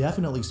this would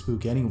definitely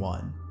spook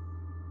anyone.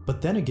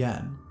 But then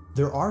again,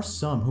 there are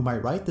some who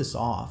might write this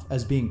off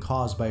as being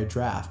caused by a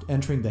draft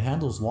entering the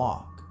handle's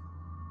lock.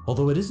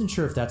 Although it isn't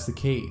sure if that's the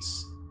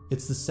case,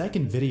 it's the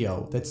second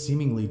video that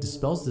seemingly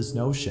dispels this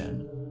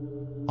notion.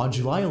 On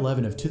July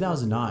 11 of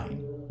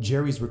 2009,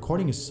 Jerry's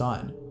recording his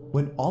son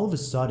when all of a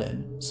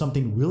sudden,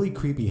 something really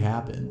creepy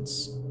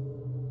happens.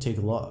 Take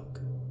a look.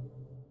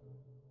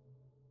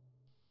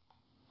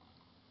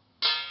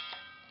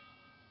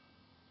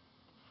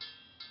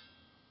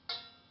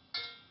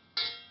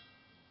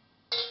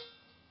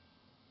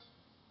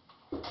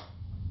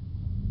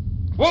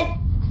 Whoa!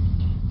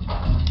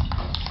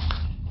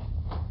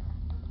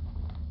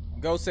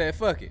 Ghost said,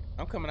 fuck it.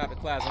 I'm coming out the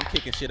closet. I'm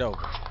kicking shit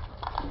over.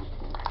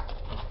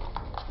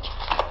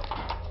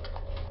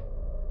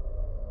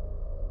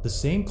 The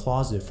same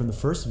closet from the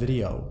first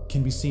video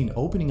can be seen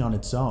opening on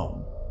its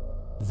own.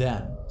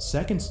 Then,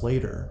 seconds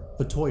later,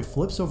 a toy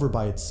flips over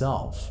by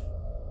itself.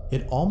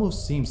 It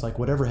almost seems like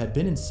whatever had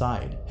been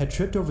inside had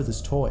tripped over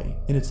this toy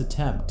in its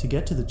attempt to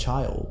get to the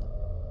child.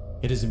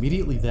 It is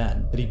immediately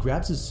then that he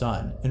grabs his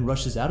son and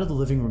rushes out of the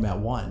living room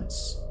at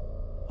once.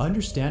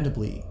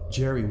 Understandably,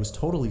 Jerry was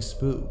totally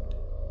spooked.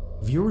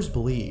 Viewers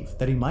believe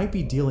that he might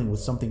be dealing with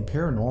something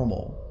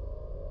paranormal.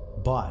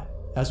 But,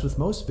 as with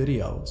most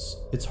videos,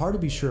 it's hard to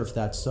be sure if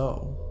that's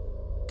so.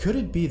 Could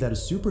it be that a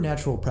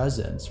supernatural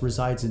presence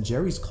resides in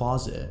Jerry's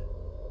closet?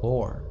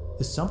 Or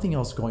is something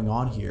else going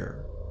on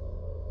here?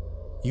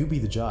 You be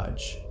the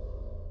judge.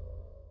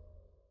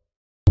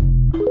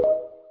 What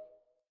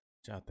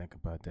y'all think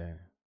about that?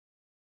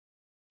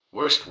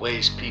 Worst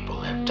ways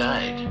people have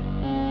died.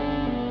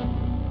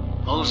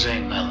 Jose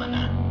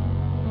Melina.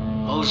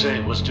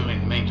 Jose was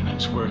doing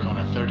maintenance work on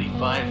a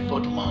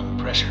 35-foot-long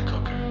pressure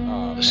cooker.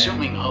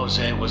 Assuming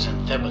Jose was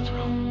in the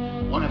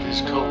bathroom, one of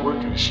his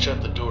co-workers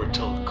shut the door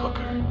till the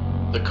cooker.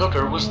 The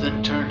cooker was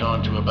then turned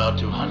on to about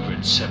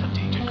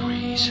 270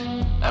 degrees.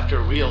 After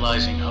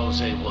realizing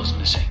Jose was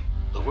missing,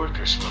 the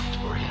workers looked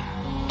for him.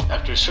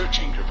 After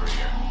searching the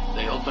rear,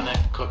 they opened the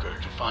cooker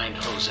to find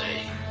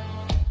Jose.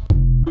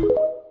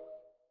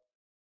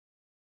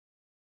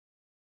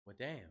 Well,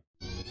 damn.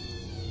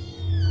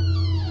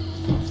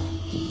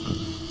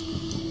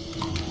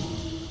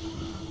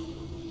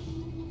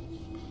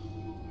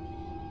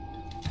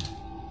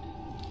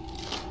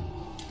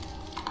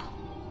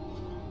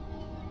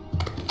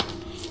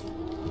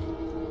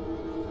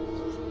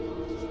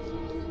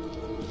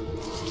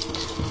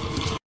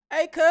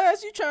 Hey,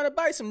 cuz, you trying to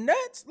bite some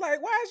nuts?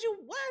 Like, why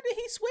did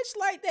he switch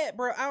like that,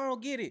 bro? I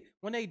don't get it.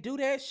 When they do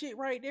that shit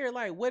right there,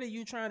 like, what are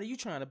you trying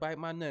to bite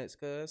my nuts,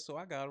 cuz? So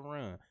I gotta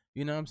run.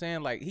 You know what I'm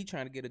saying? Like, he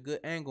trying to get a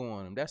good angle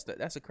on him.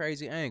 That's a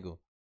crazy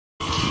angle.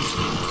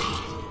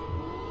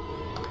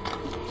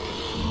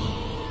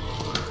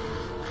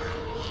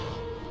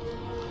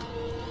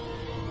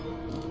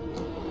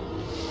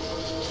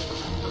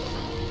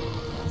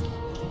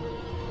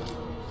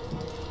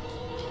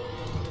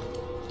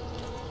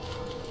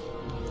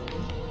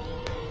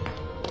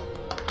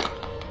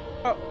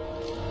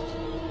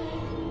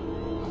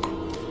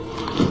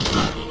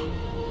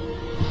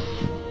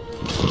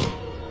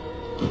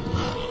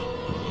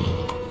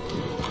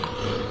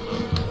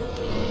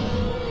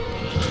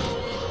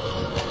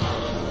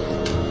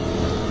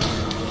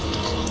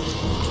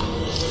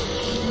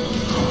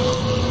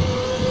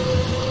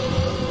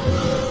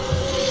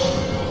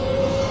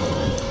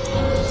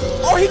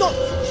 Oh, he gon'.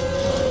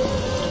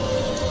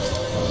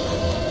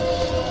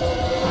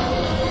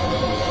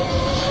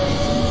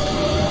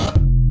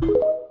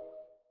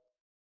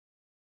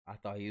 I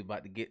thought he was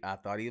about to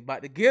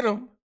get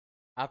him.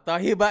 I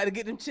thought he was about to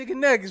get them chicken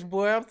nuggets,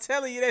 boy. I'm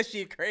telling you, that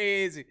shit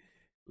crazy.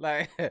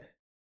 Like,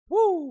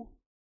 woo.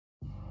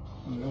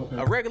 Okay.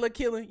 A regular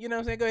killing, you know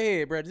what I'm saying? Go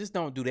ahead, bro. Just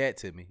don't do that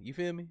to me. You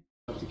feel me?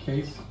 The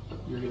case,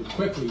 you're gonna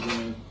quickly,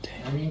 man.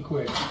 I mean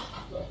quick.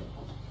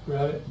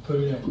 Grab it and put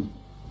it in.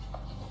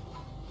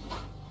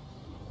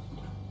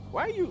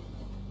 Why you?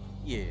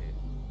 Yeah.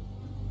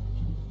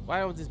 Why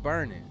don't this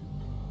burn it?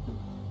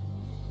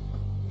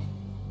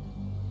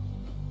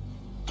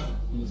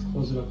 And just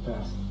close it up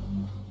fast.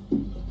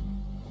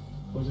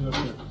 Close it up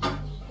here.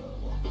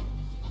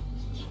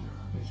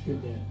 It's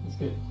good, Dan. It's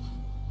good.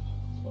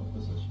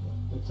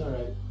 It's all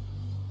right.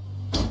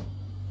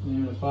 In the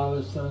name of the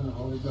Father, Son, and the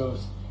Holy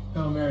Ghost.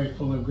 Hail Mary,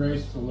 full of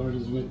grace, the Lord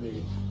is with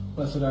thee.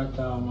 Blessed art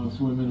thou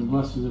amongst women, and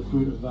blessed is the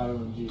fruit of thy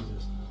womb,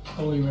 Jesus.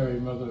 Holy Mary,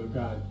 Mother of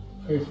God,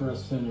 pray for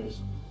us sinners,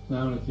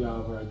 now and at the hour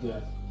of our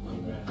death.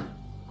 Amen.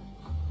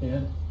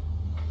 And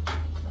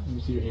let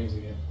me see your hands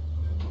again.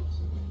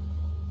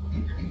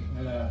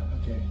 And,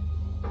 okay.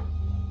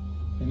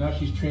 And now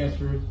she's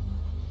transferred.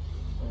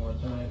 One more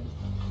time.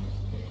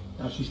 Okay.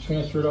 Now she's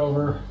transferred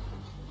over.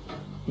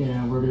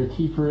 And we're going to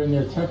keep her in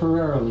there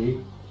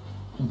temporarily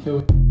until... I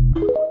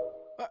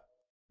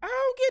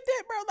don't get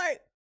that, bro.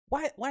 Like,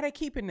 why they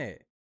keeping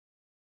that?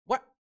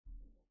 What?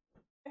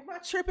 Am I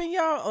tripping,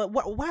 y'all?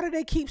 Why do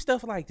they keep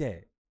stuff like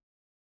that?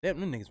 Them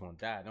niggas want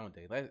to die, don't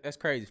they? That's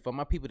crazy. For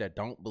my people that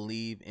don't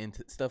believe in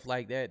stuff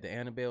like that, the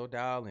Annabelle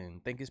doll,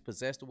 and think it's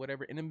possessed or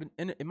whatever, and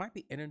it might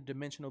be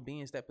interdimensional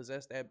beings that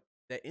possess that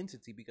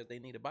entity because they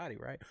need a body,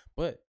 right?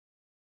 But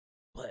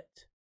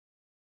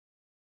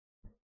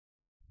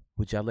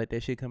would y'all let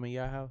that shit come in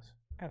y'all house?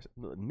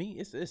 Absolutely. Me,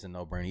 it's a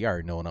no-brainer. You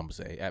already know what I'm gonna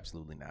say.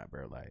 Absolutely not,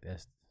 bro. Like,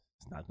 it's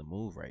not the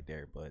move right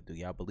there. But do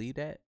y'all believe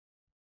that?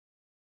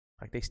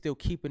 Like, they still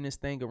keeping this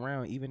thing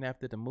around even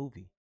after the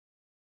movie.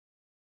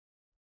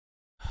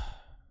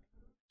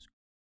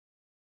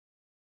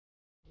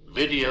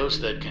 Videos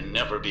that can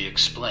never be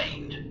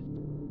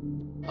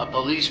explained. A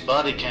police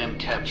body cam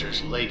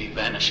captures lady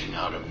vanishing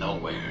out of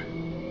nowhere.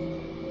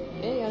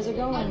 Hey, how's it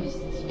going? I was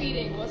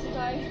speeding, wasn't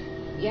I?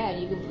 Yeah,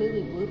 you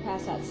completely blew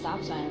past that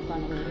stop sign in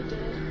front of me.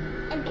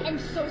 I'm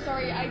so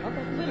sorry. I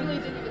literally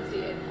didn't even see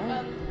it.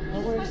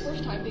 This is my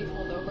first time being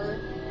pulled over.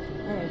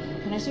 Alright,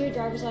 can I see your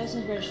driver's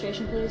license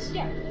registration, please?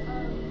 Yeah.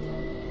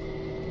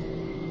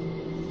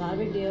 It's not a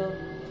big deal.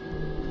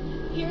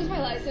 Here's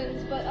my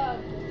license, but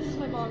this is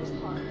my mom's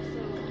car, so...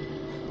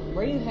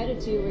 Where are you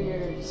headed to where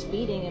you're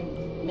speeding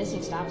and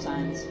missing stop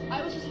signs?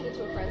 I was just headed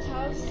to a friend's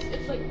house.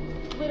 It's like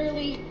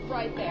literally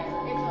right there.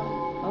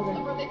 It's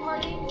a birthday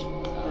party.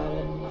 Got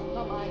it.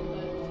 Not mine,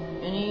 but...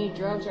 Any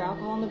drugs or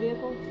alcohol in the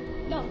vehicle?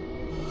 No, of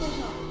course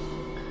not.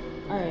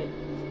 Alright.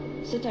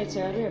 Sit tight,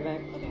 Sarah. I'll be right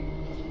back. Okay.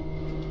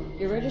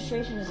 Your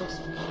registration is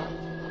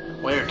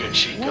Where did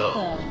she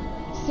go?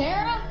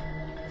 Sarah?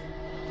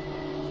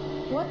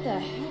 What the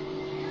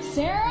heck?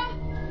 Sarah?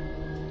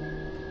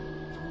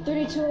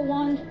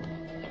 3201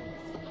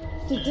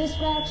 to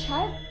dispatch.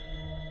 Hi.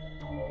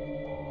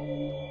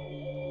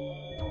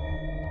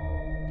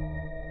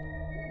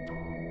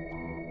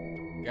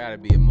 Gotta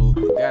be a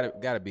movie.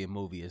 Gotta be a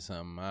movie or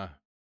something.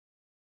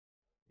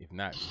 If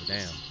not,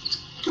 damn.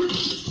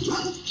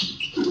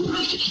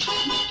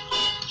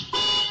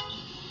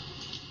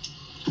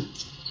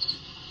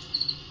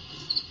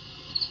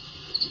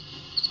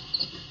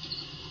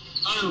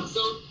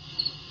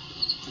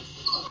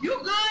 You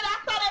good? I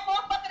saw that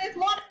motherfucker this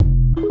morning.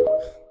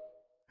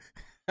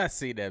 I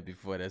see that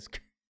before. That's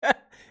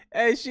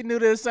hey, she knew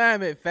the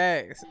assignment.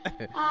 Facts.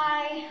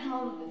 Hi,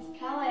 it's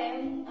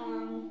Kelly.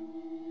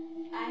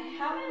 I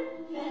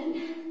haven't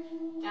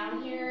been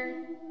down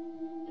here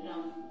in a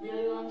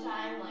really long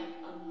time, like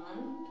a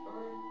month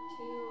or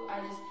two.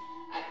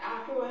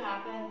 After what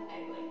happened, I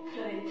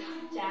couldn't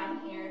come down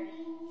here.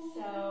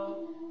 So,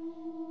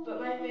 but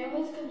my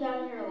family's come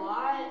down here a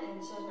lot,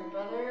 and so is my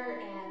brother,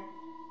 and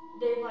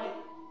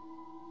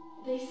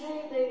they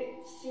say they've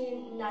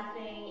seen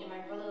nothing, and my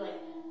brother,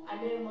 I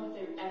made him look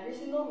through every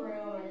single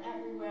room and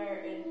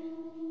everywhere, and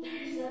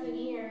there's nothing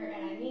here,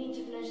 and I need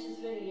to finish this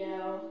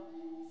video,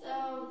 so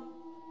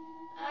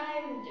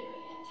I'm doing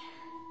it.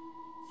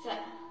 So,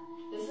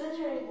 this is a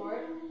turning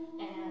board,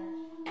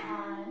 and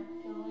I'm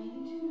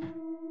going to...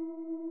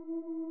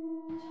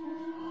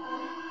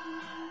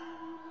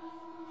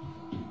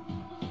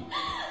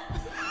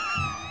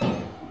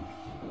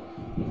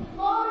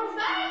 Mom, is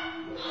that?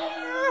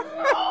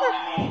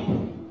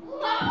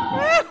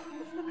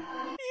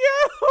 Yo,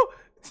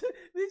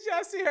 did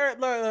y'all see her?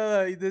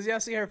 Look, did y'all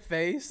see her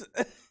face?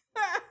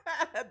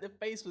 The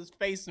face was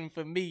facing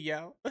for me,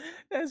 yo.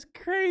 That's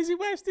crazy.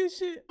 Watch this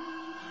shit.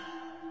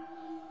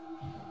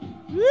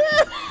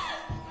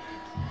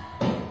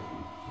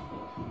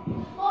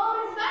 Mom,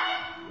 is that?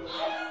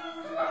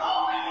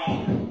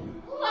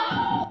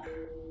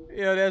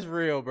 Yo, that's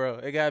real, bro.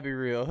 It gotta be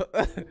real.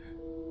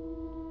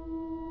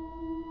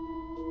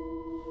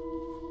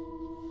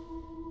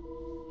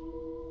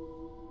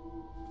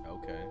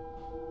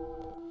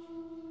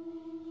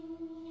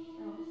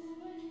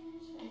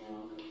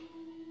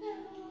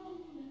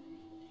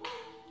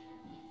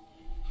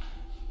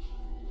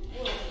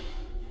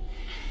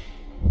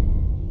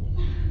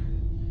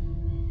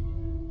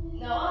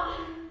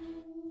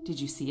 Did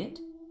you see it?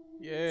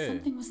 Yeah.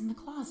 Something was in the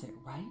closet,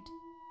 right?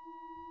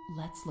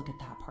 Let's look at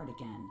that part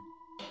again.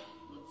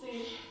 Let's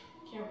see.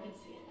 Camera can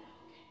see it now.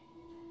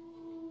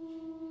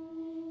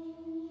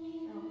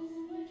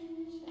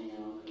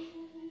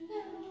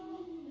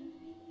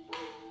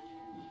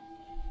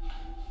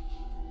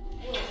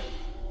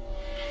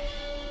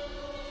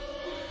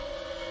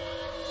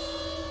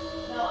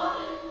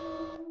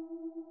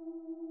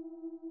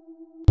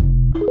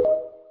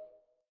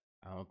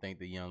 I don't think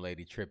the young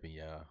lady tripping,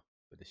 y'all,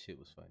 but the shit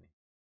was funny.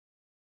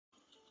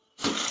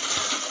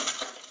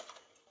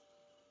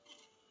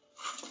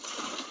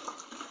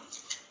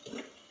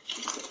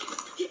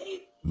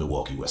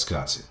 Milwaukee,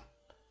 Wisconsin.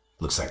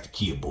 Looks like the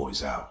Kia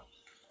boy's out.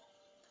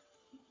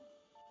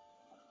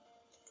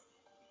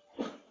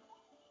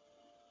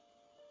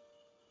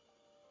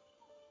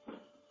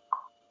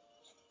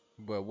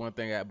 But one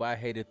thing, I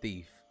hate a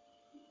thief.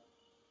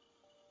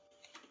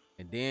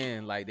 And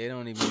then, like, they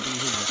don't even be who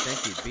you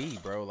think it be,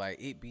 bro. Like,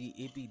 it be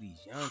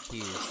these young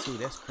kids too.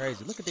 That's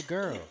crazy. Look at the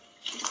girl.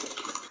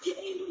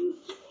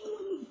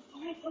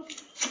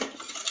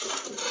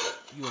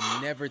 You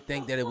would never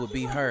think that it would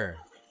be her.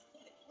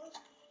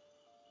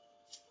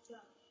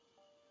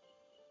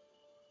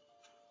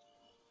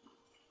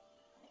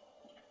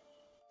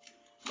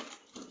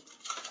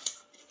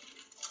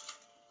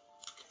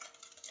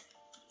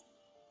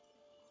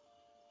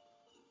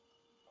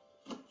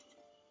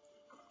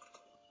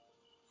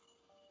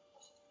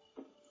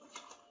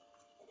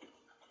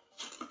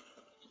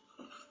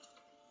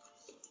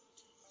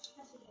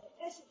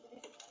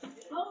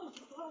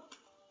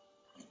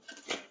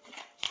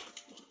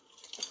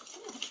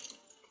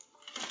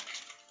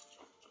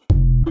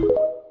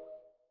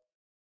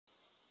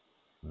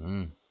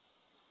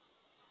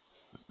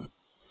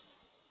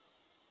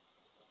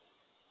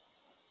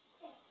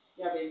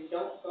 Yeah, baby,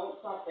 don't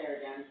stop there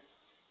again.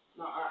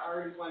 No, I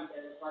already went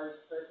there. The car's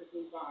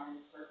perfectly fine,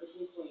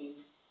 perfectly clean.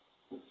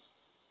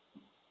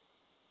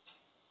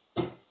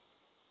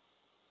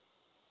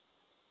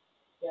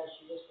 Yeah,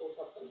 she just woke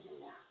up from her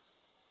nap.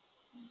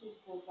 She just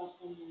woke up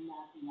from her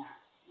nappy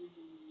nap.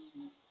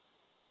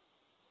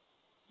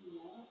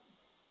 Yeah.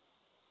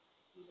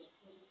 She's a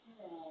pretty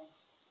girl.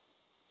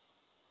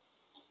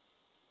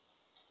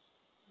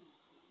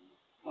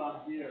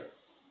 Here.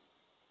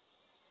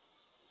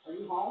 Are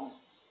you home?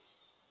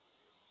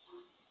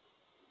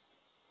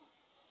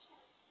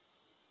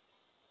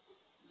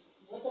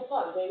 What the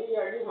fuck, baby?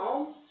 Are you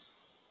home?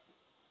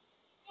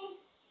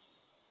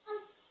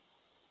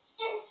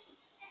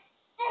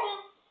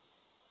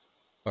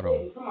 Hold on.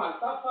 Baby, come on,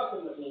 stop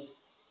fucking with me.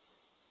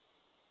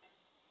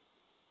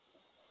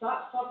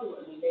 Stop fucking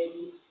with me,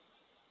 baby.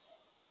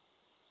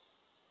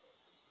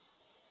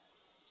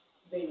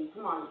 Baby,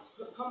 come on,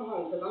 come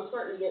home, because I'm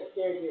starting to get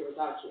scared here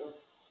without you.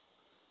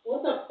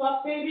 What the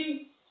fuck,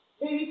 baby?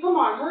 Baby, come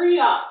on, hurry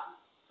up.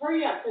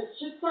 Hurry up, this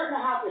shit's starting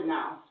to happen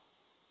now.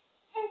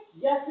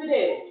 Yes, it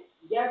is.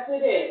 Yes,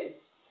 it is.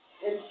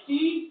 And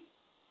see?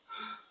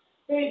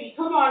 Baby,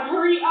 come on,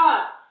 hurry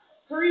up.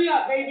 Hurry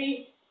up,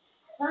 baby.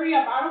 Hurry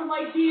up. I don't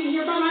like being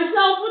here by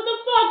myself. What the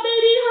fuck,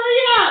 baby?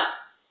 Hurry up.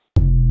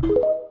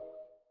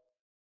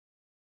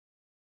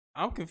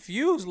 I'm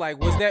confused. Like,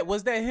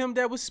 was that him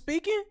that was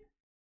speaking?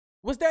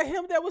 Was that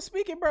him that was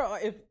speaking, bro?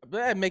 If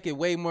that'd make it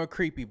way more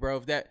creepy,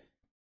 bro.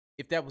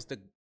 If that was the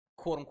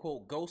quote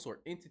unquote ghost or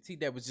entity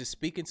that was just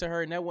speaking to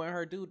her and that wasn't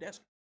her dude, that's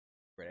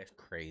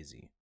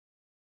crazy.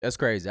 That's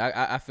crazy.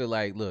 I feel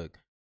like, look,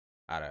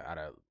 out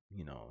of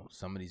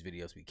some of these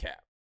videos we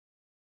cap.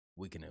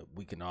 We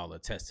can all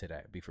attest to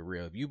that. Be for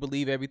real. If you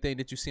believe everything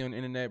that you see on the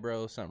internet,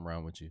 bro, something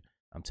wrong with you.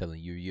 I'm telling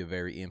you, you're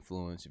very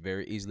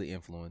very easily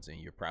influenced, and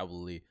you're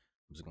probably,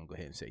 I'm just gonna go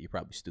ahead and say, you're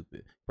probably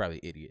stupid, probably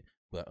idiot.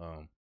 But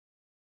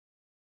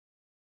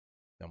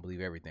don't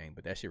believe everything.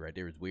 But that shit right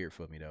there is weird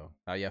for me though.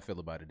 How y'all feel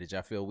about it? Did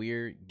y'all feel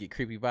weird? Get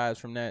creepy vibes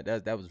from that?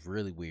 That was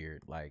really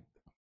weird. Like,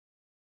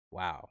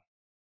 wow.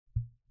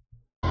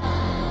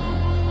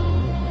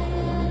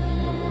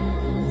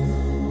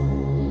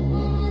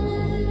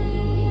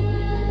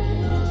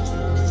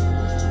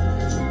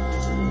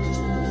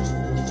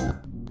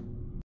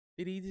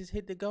 Did he just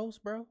hit the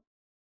ghost, bro?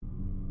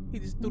 He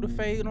just threw the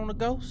fade on the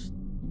ghost?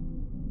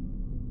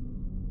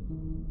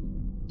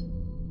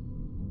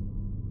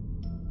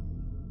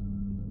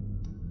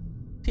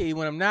 Tell you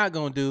what I'm not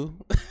gonna do.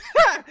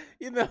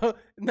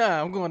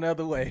 Nah, I'm going the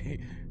other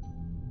way.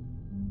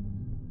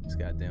 This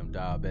goddamn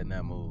dog better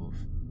not move.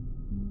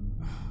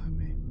 Oh,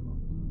 man.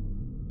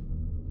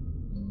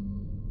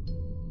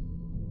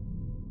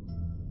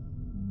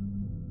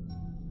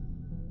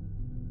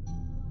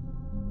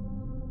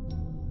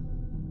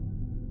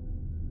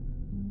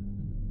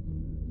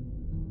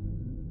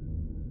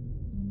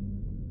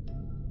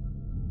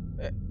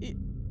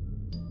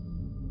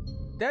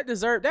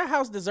 That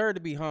house deserved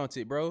to be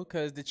haunted, bro.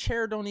 Cause the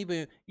chair don't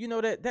even,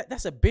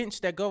 that's a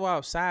bench that go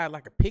outside,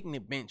 like a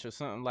picnic bench or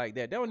something like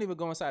that. They don't even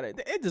go inside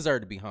it. It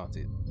deserved to be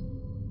haunted.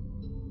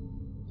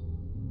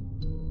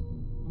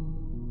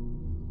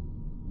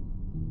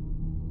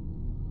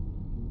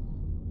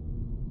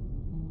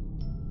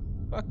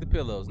 Fuck the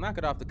pillows. Knock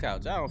it off the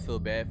couch. I don't feel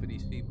bad for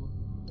these people.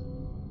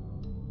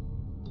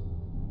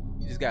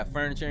 You just got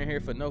furniture in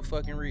here for no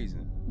fucking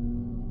reason.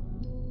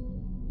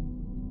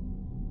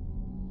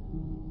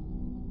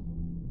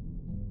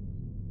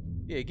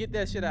 Yeah, get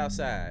that shit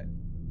outside.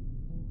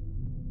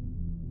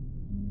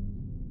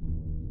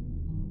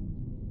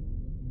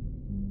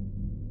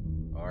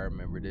 Oh, I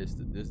remember this.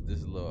 This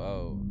is a little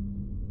old.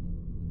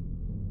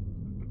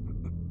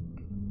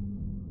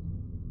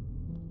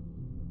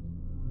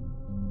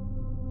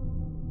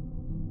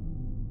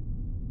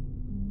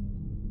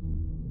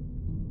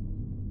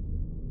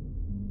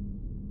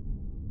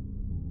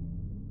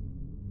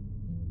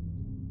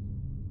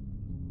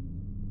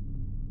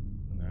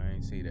 I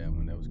ain't see that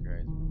one. That was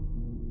crazy.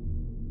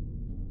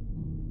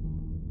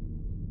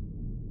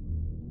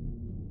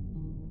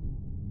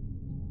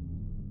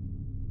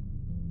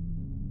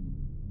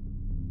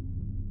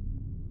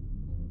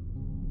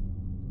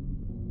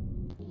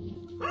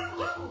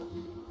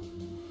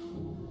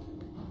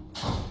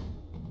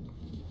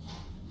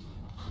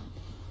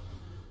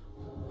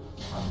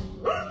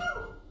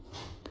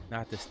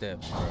 Not the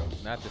steps, bro.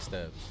 Not the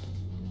steps.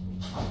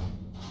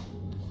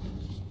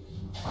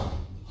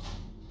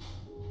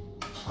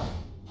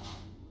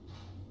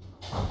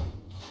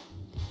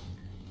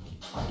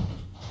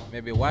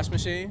 Maybe a wash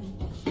machine?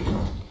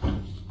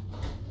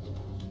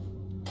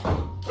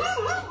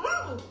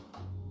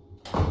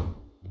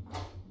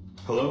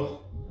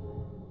 Hello?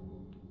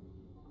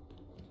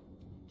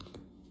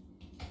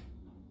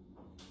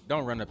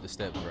 Don't run up the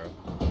steps, bro.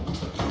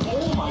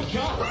 Oh my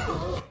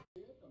god!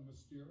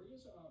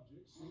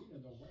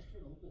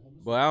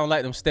 Boy, I don't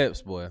like them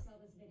steps, boy. Saw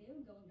this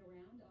video going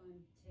around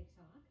on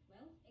TikTok.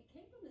 Well, it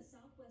came from the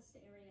southwest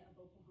area of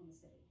Oklahoma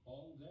City.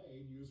 All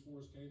day, News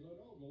 4's Caitlin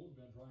Ogle's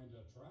been trying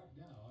to track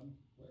down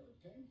where it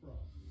came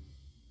from.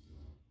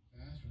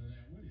 Ask for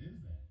that. What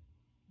is that?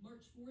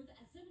 March 4th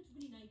at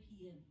 7:29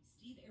 p.m.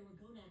 Steve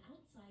Aragona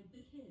outside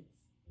the kids.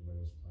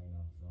 Everybody was playing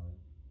out front,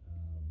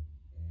 and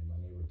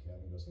my neighbor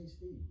Kevin goes, "Hey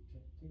Steve,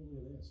 take a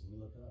look at this." And we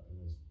look up, and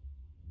this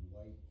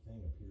white thing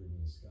appeared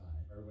in the sky.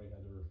 Everybody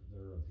had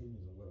their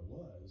opinions on what it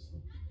was.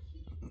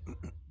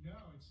 No,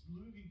 it's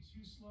moving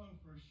too slow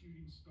for a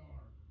shooting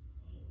star.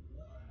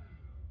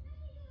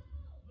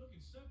 Look,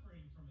 it's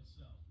separating from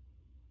itself.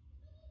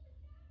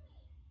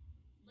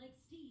 Like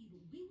Steve,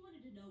 we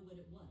wanted to know what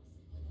it was.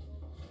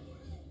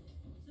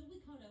 So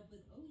we caught up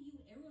with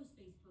OU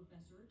aerospace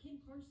professor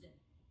Kim Carson.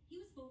 He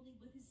was bowling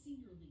with his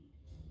senior league.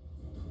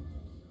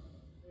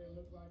 It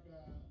looked like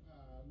a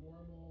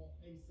normal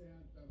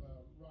ascent of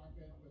a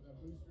rocket with a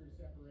booster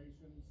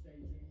separation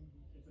staging.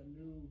 It's a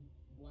new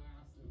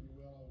blast, if you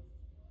will,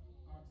 of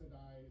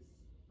oxidized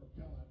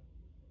propellant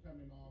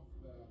coming off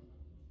the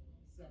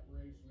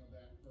separation of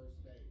that first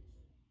stage.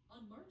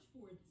 On March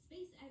 4th,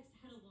 SpaceX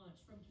had a launch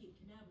from Cape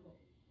Canaveral.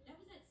 That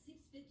was at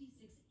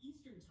 6:56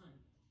 Eastern Time,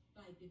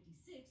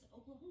 5:56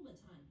 Oklahoma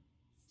time.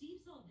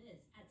 Steve saw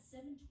this at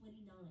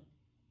 7:29.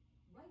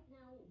 Right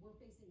now, we're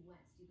facing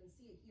west. You can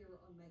see it here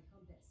on my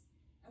compass.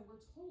 And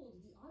we're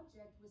told the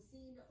object was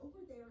seen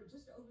over there,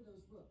 just over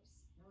those roofs.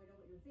 Now, I know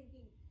what you're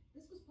thinking.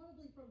 This was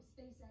probably from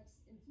SpaceX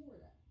in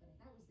Florida. But if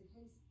that was the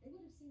case, they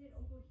would have seen it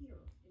over here.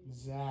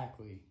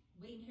 Exactly.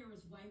 Wayne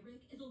Harris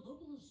Wyrick is a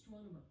local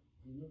astronomer.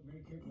 You look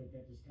very carefully at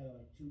that, just kind of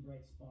like two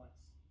bright spots.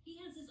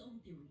 He has his own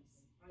theories.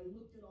 I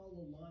looked at all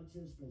the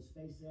launches from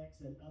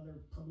SpaceX and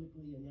other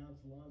publicly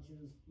announced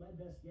launches. My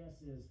best guess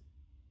is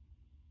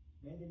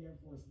Vandenberg Air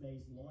Force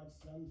Base launched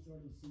some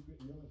sort of secret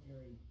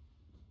military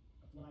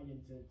flight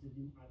into to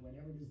do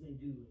whatever it is they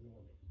do in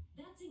orbit.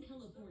 That's in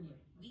California.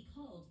 We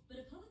called, but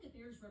a public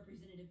affairs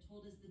representative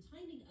told us the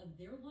timing of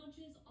their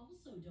launches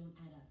also don't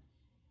add up.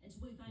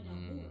 Until we find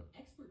out more,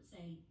 experts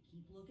say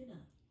keep looking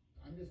up.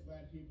 I'm just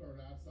glad people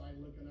are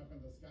outside looking up in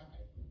the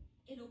sky.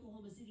 In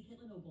Oklahoma City,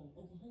 Caitlin Ogle,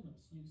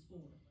 Oklahoma's News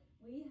 4.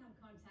 We have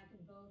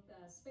contacted both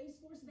Space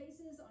Force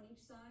bases on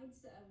each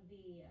sides of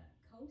the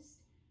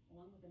coast,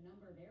 along with a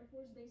number of Air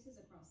Force bases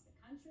across the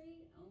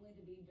country, only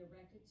to be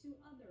directed to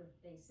other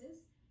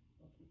bases.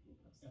 We'll keep you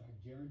posted. And I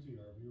guarantee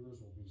our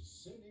viewers will be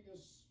sending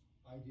us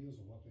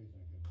ideas of what they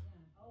think.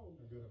 And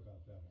they're good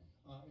about that.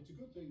 It's a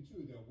good thing,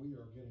 too, that we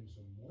are getting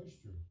some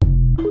moisture.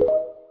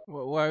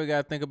 Well, why we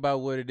gotta think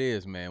about what it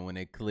is, man, when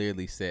they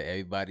clearly said,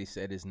 everybody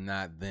said it's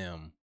not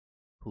them.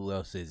 Who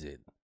else is it?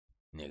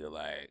 Nigga,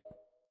 like,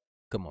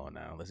 come on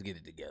now, let's get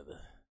it together.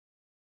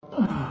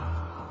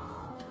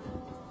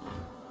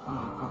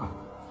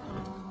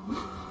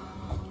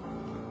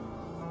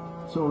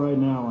 So right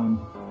now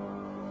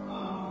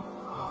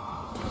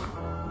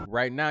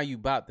Right now you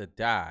about to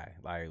die.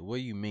 Like, what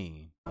do you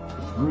mean?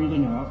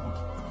 breathing out.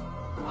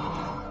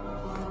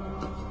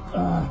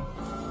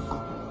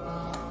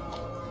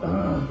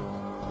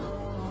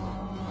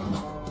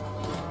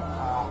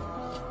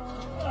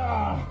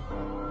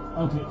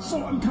 Okay,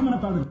 so I'm coming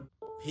up out of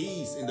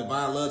Peace and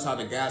divine love to all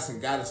the gods and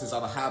goddesses,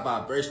 all the high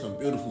vibrational,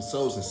 beautiful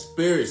souls and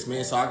spirits,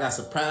 man. So I got a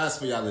surprise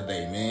for y'all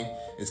today, man.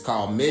 It's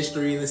called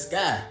Mystery in the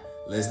Sky.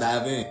 Let's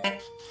dive in.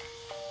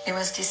 It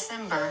was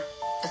December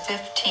the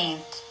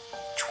 15th,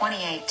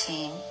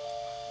 2018.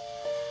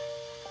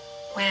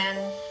 When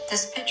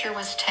this picture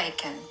was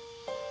taken,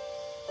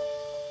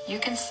 you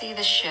can see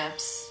the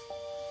ships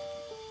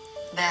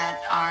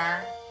that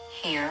are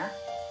here,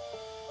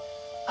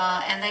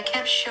 and they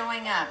kept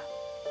showing up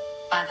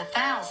by the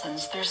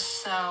thousands. There's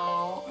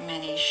so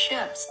many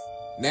ships.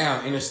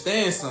 Now,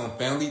 understand something,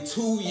 family.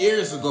 2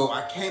 years ago,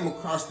 I came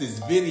across this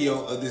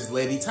video of this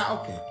lady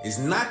talking. It's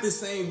not the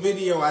same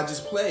video I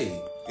just played.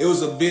 It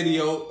was a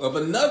video of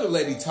another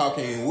lady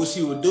talking, and what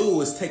she would do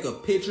was take a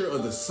picture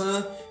of the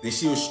sun, then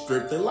she would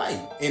strip the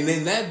light. And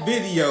in that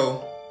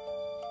video,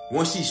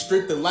 once she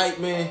stripped the light,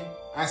 man,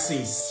 I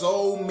seen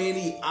so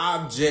many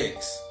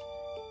objects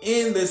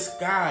in the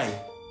sky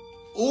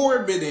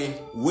orbiting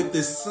with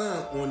the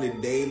sun on a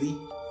daily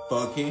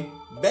fucking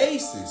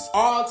basis.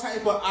 All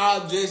type of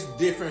objects,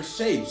 different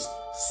shapes.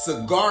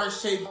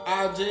 Cigar-shaped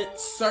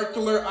objects,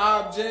 circular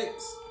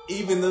objects,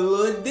 even the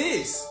little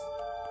disc.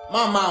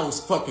 My mind was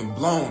fucking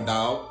blown,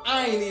 dog.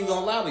 I ain't even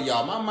gonna lie to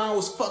y'all. My mind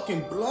was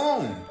fucking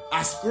blown.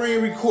 I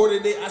screen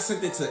recorded it. I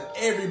sent it to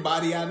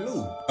everybody I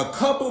knew. A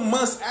couple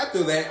months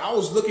after that, I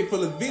was looking for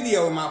the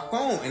video on my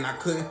phone and I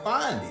couldn't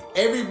find it.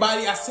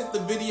 Everybody I sent the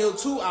video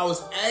to, I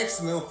was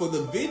asking them for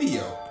the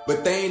video,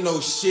 but they ain't know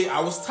shit I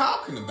was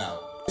talking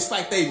about. It's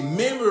like their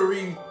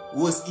memory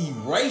was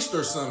erased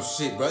or some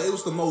shit, bro. It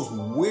was the most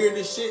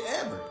weirdest shit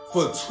ever.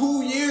 For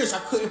 2 years, I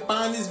couldn't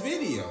find this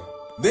video.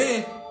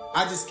 Then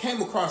I just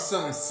came across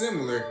something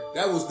similar.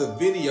 That was the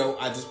video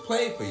I just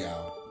played for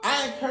y'all.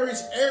 I encourage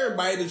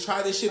everybody to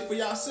try this shit for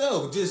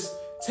yourself. Just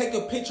take a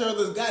picture of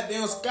the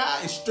goddamn sky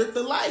and strip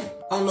the light.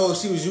 I don't know if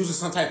she was using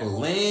some type of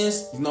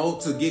lens, you know,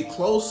 to get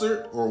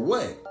closer or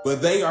what.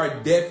 But they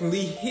are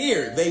definitely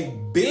here. They've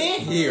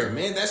been here,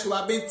 man. That's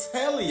what I've been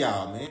telling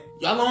y'all, man.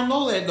 Y'all don't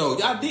know that though.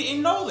 Y'all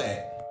didn't know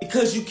that.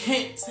 Because you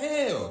can't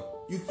tell.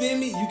 You feel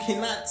me? You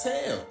cannot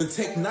tell. The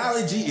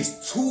technology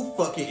is too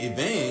fucking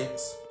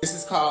advanced. This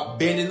is called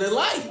bending the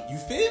light. You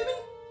feel me?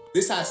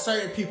 This how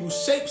certain people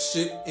shape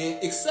shit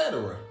and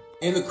etc.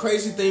 And the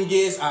crazy thing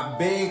is, I've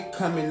been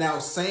coming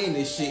out saying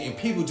this shit and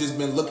people just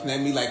been looking at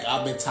me like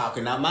I've been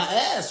talking out my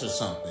ass or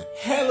something.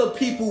 Hella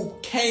people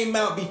came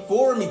out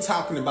before me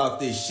talking about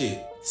this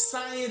shit.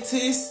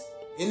 Scientists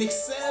and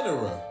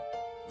etc.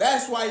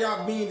 That's why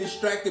y'all being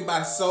distracted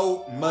by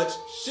so much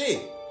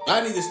shit.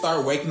 Y'all need to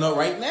start waking up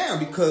right now,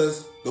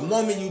 because the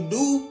moment you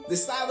do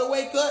decide to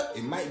wake up,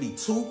 it might be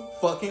too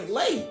fucking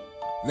late.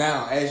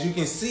 Now, as you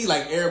can see,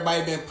 like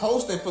everybody been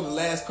posting for the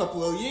last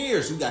couple of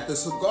years, we got the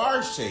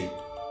cigar shape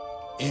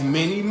and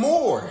many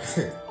more.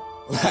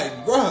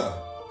 Like, bruh,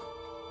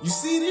 you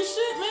see this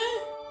shit, man?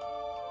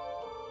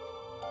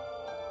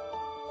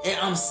 And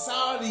I'm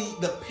sorry,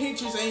 the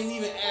pictures ain't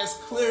even as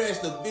clear as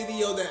the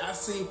video that I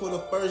seen for the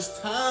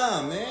first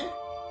time, man.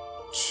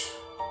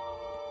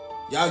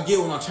 Y'all get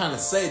what I'm trying to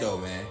say though,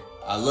 man.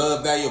 I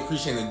love, value,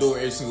 appreciate, and adore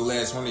every single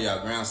last one of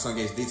y'all. Ground, sun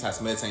gates, detox,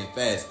 meditating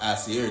fast. I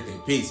see everything.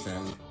 Peace,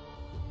 family.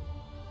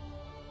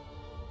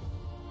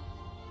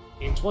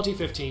 In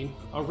 2015,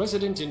 a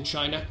resident in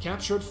China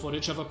captured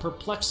footage of a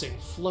perplexing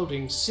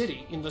floating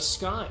city in the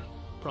sky,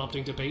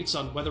 prompting debates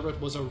on whether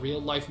it was a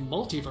real-life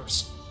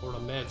multiverse or a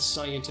mad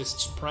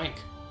scientist's prank.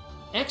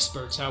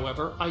 Experts,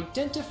 however,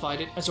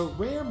 identified it as a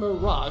rare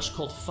mirage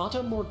called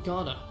Fata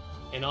Morgana,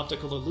 an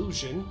optical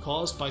illusion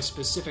caused by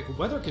specific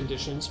weather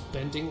conditions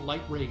bending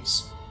light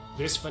rays.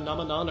 This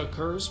phenomenon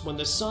occurs when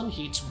the sun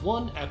heats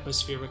one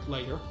atmospheric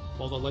layer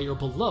while the layer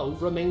below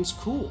remains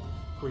cool,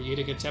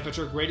 creating a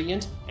temperature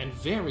gradient and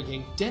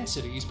varying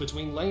densities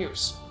between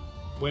layers.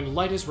 When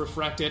light is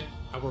refracted,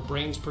 our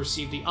brains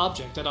perceive the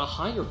object at a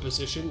higher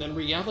position than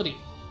reality.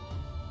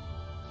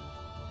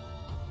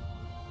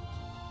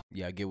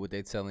 Yeah, I get what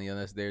they're telling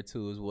us there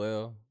too as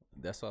well.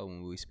 That's why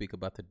when we speak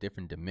about the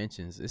different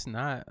dimensions, it's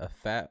not a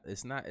fact.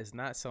 It's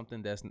not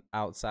something that's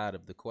outside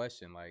of the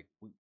question. Like,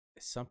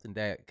 it's something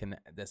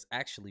that's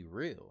actually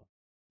real.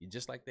 You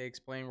just like they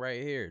explain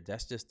right here.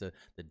 That's just the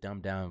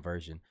dumbed down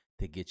version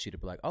to get you to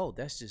be like, oh,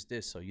 that's just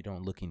this, so you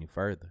don't look any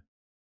further.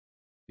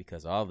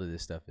 Because all of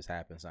this stuff is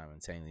happening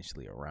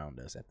simultaneously around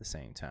us at the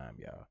same time,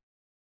 y'all.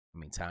 I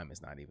mean, time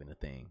is not even a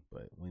thing,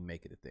 but we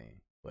make it a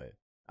thing. But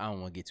I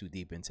don't want to get too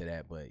deep into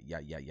that. But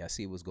y'all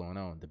see what's going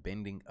on. The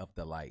bending of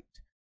the light.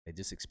 They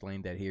just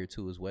explained that here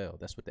too as well.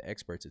 That's what the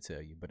experts will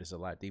tell you, but it's a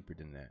lot deeper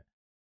than that.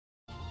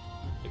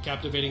 The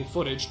captivating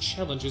footage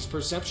challenges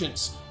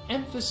perceptions,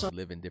 emphasizing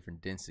live in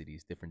different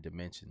densities, different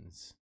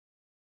dimensions,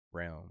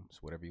 realms,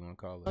 whatever you want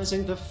to call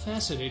it. The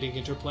fascinating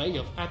interplay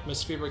of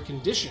atmospheric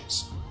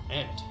conditions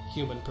and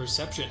human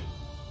perception.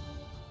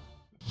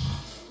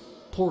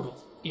 Portal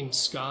in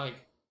sky.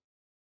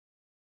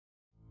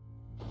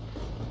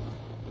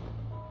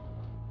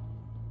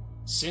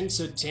 Since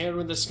a tear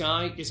in the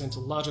sky isn't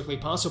logically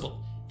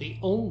possible, the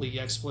only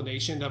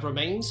explanation that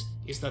remains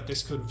is that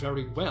this could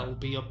very well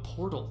be a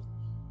portal.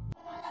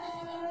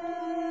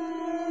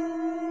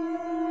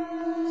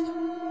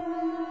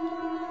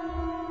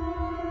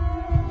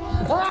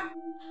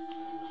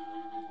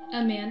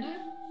 Amanda?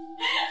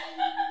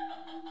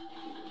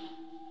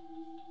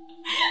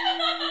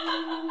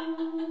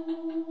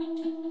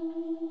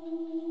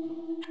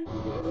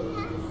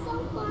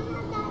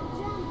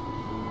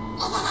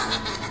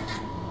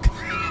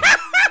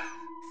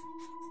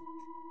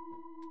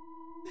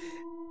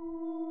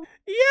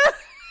 Yeah.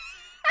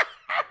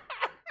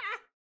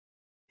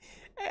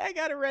 Hey, I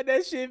gotta run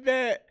that shit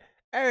back.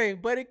 Hey,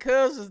 Buddy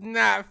Cuz was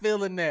not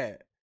feeling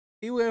that.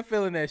 He wasn't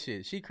feeling that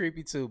shit. She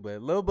creepy too,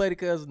 but little Buddy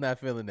Cuz was not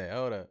feeling that.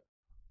 Hold up.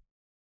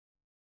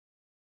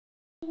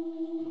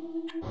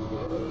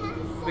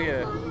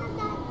 Yeah.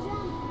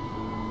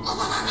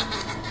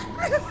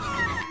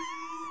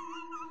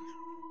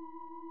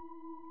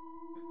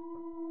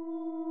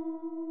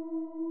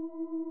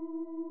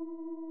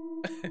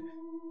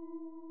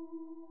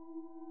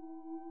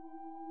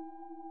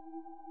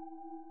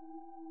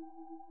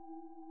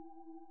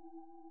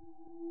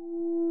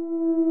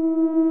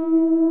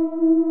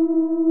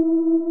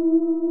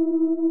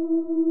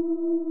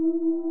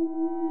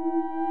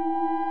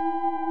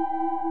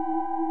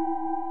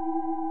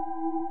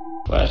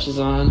 Flash is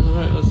on.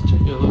 Alright, let's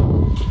take a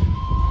look.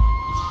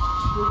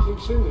 What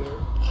keeps in there?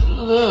 I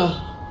don't know.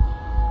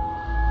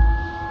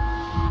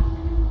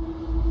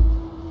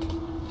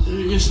 I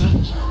guess that.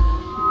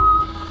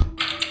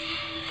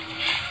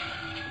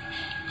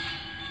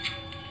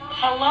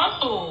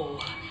 Hello.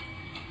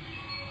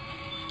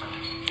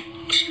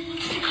 She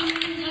wants to come in,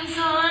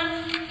 Hassan.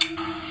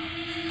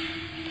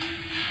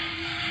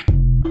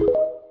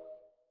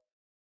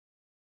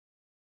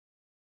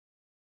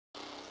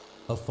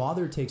 A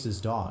father takes his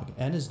dog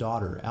and his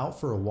daughter out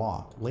for a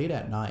walk late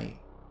at night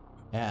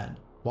and,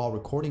 while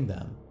recording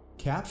them,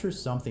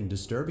 captures something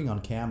disturbing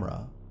on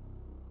camera.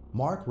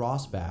 Mark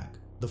Rosbach,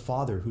 the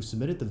father who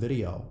submitted the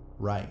video,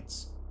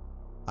 writes,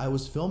 "I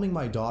was filming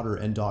my daughter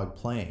and dog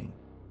playing,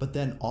 but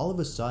then all of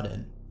a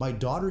sudden, my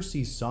daughter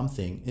sees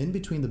something in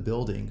between the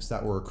buildings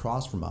that were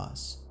across from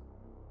us.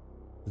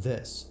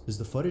 This is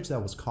the footage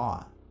that was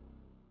caught."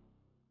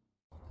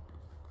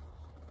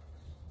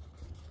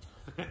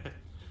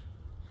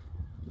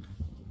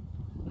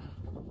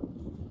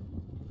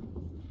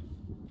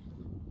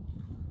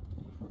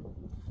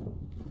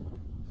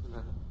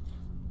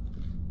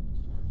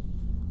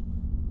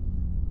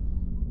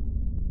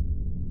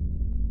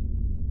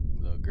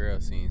 Little girl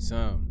seen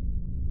some.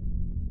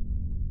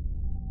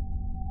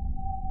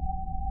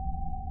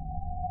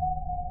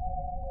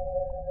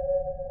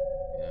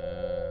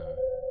 Yeah.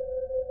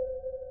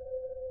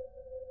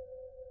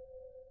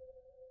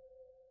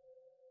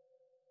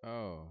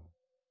 Oh,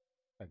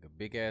 like a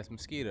big ass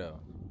mosquito.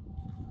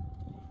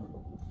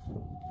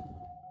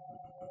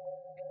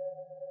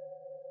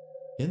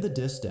 In the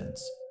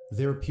distance,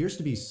 there appears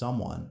to be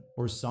someone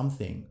or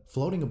something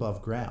floating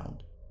above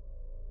ground.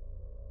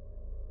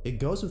 It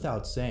goes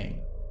without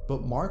saying,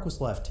 but Mark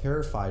was left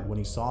terrified when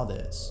he saw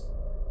this.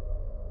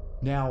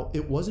 Now,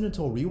 it wasn't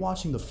until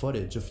rewatching the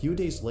footage a few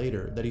days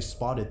later that he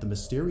spotted the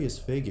mysterious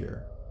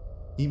figure.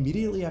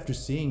 Immediately after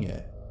seeing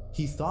it,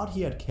 he thought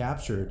he had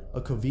captured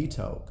a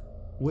Kvitok,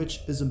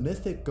 which is a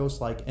mythic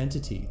ghost-like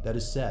entity that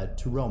is said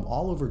to roam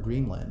all over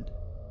Greenland.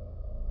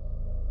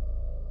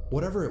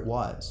 Whatever it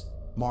was,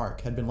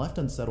 Mark had been left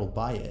unsettled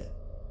by it,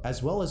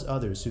 as well as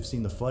others who've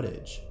seen the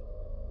footage,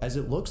 as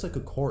it looks like a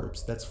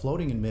corpse that's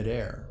floating in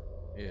midair.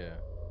 Yeah.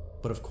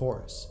 But of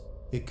course,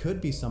 it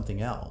could be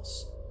something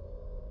else.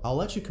 I'll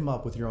let you come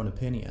up with your own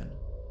opinion,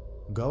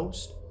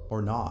 ghost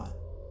or not.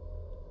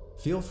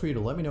 Feel free to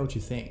let me know what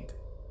you think.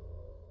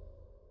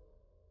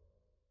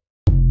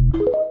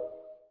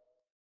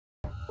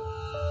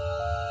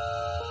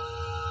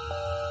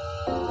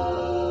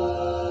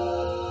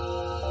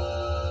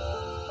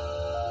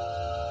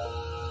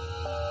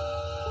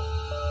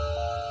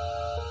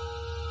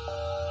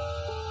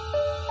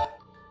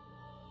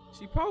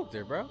 She poked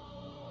her, bro.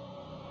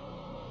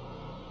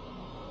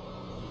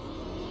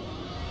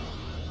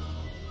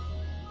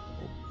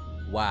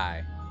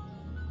 Why?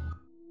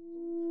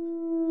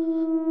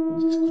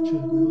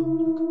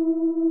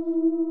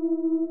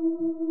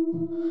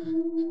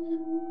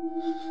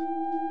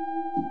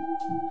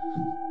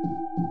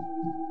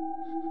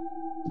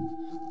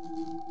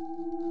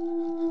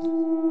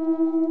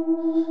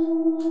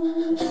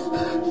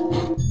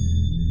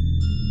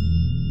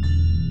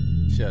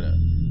 Shut up.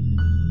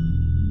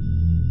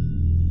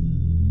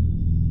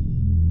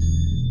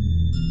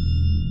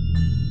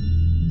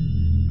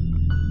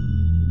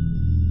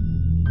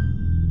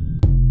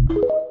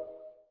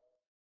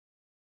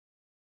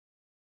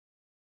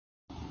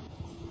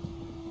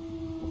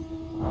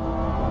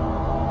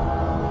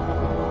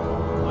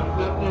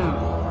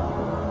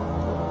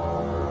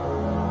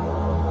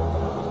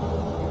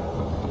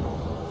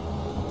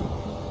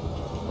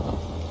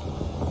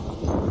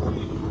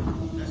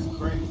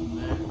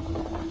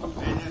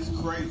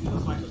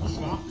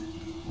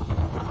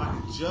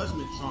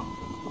 Judgment trumpet.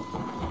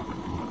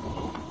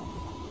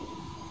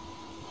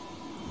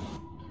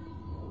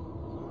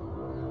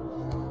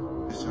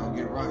 This y'all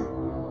get right.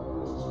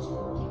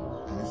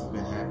 And this has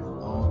been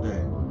happening all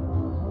day.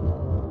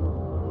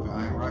 If I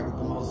ain't right with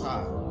the Most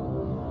High,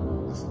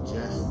 I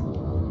suggest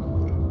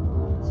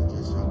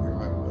y'all get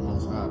right with the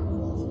Most High,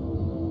 because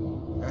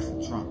that's a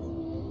trumpet.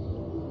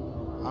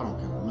 I don't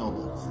care what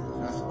nobody says.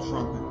 That's a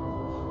trumpet.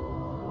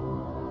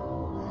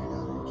 They ain't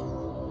out here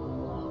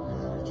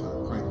trying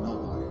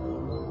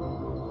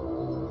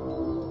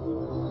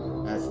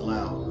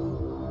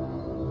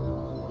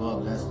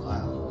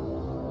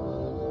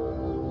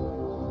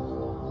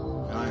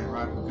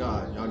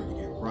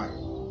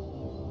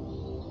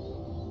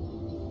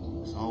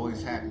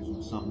always happens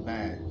when something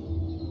bad.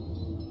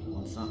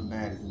 When something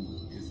bad is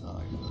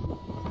Oh,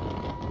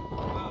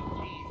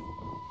 geez.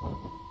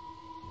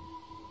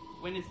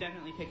 Wind is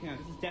definitely picking up.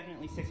 This is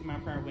definitely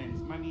 60-mile-per-hour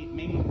winds.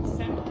 Maybe even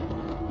 70.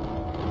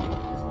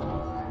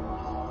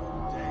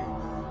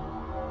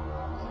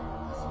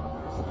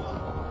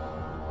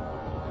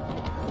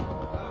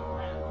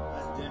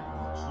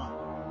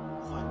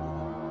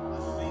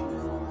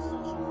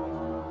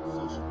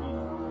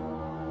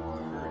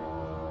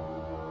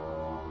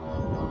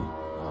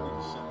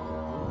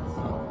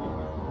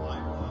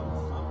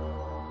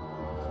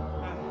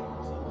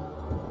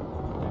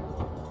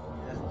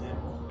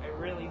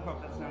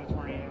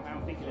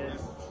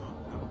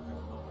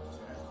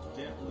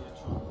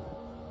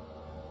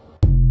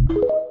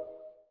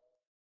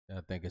 I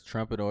think it's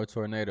trumpet or a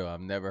tornado.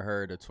 I've never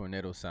heard a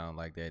tornado sound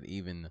like that,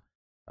 even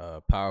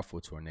a powerful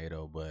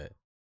tornado. But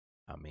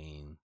I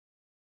mean,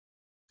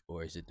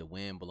 or is it the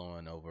wind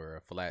blowing over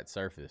a flat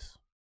surface,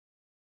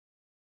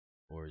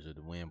 or is it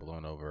the wind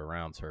blowing over a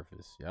round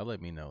surface? Y'all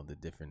let me know the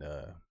different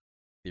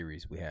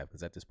theories we have,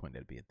 because at this point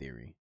that'd be a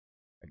theory,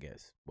 I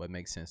guess. What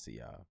makes sense to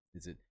y'all?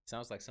 Is it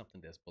sounds like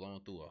something that's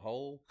blown through a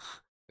hole,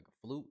 like a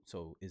flute?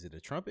 So is it a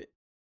trumpet?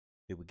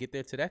 Did we get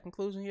there to that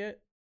conclusion yet?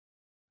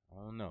 I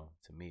don't know.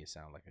 To me, it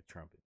sounds like a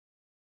trumpet,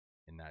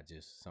 and not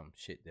just some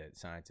shit that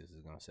scientists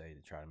is gonna say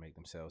to try to make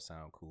themselves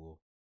sound cool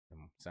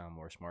and sound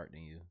more smart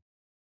than you,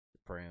 to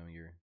prey on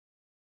your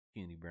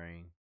puny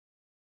brain.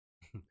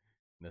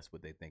 That's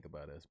what they think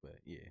about us, but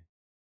yeah.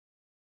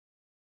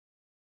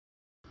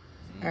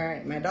 All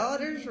right, my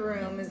daughter's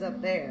room is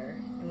up there,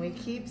 and we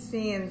keep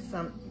seeing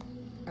some.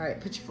 All right,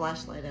 put your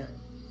flashlight up.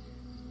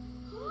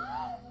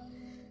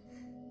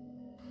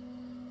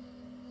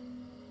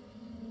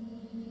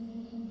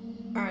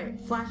 All right,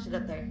 flash it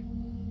up there.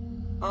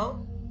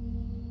 Oh,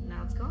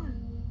 now it's gone.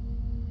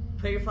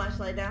 Put your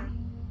flashlight down.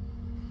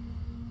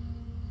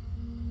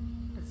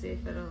 Let's see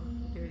if it'll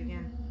do it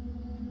again.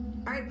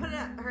 All right, put it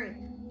up. Hurry.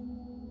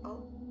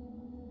 Oh.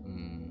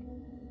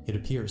 It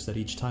appears that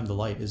each time the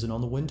light isn't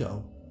on the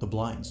window, the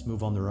blinds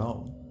move on their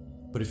own.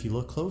 But if you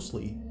look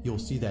closely, you'll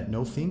see that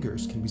no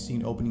fingers can be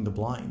seen opening the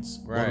blinds,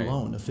 let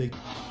alone a figure.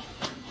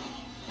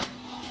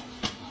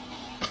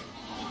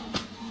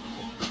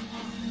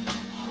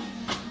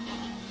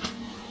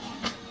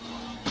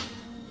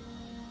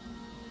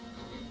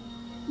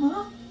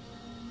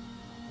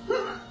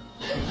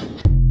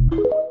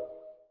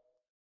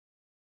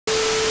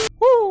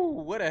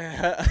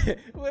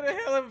 What a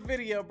hell of a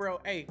video, bro.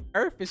 Hey,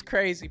 Earth is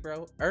crazy,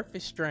 bro. Earth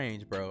is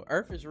strange, bro.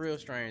 Earth is real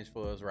strange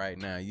for us right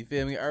now. You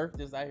feel me? Earth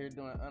just out here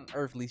doing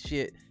unearthly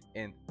shit,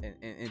 and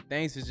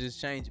things is just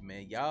changing,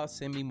 man. Y'all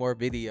send me more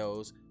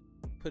videos.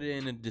 Put it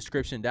in the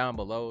description down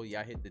below.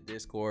 Y'all hit the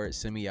Discord.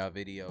 Send me y'all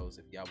videos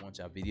if y'all want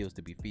y'all videos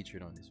to be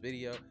featured on this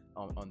video,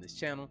 on this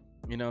channel.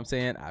 You know what I'm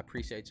saying? I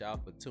appreciate y'all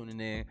for tuning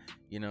in.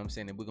 You know what I'm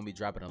saying? And we're gonna be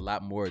dropping a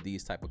lot more of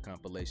these type of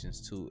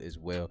compilations too, as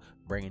well,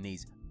 bringing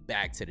these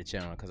back to the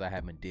channel, because I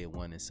haven't did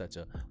one in such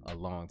a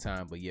long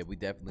time. But yeah, we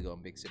definitely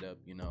gonna mix it up,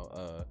 you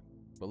know.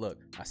 But look,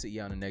 I see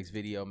y'all in the next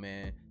video,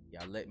 man.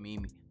 Y'all let me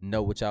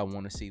know what y'all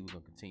want to see. We're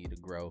gonna continue to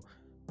grow.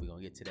 We're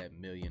gonna get to that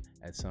million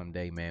at some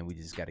day, man. We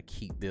just gotta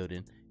keep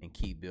building and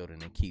keep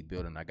building and keep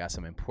building. I got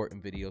some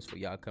important videos for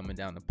y'all coming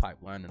down the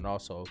pipeline, and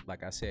also,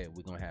 like I said,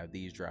 we're gonna have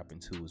these dropping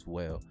too as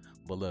well.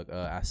 But look,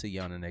 I see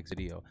y'all in the next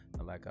video.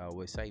 And like I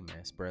always say,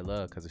 man, spread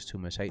love, because there's too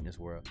much hate in this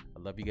world. I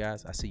love you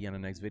guys. I see you in the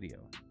next video,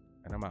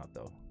 and I'm out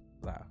though.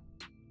 Bye.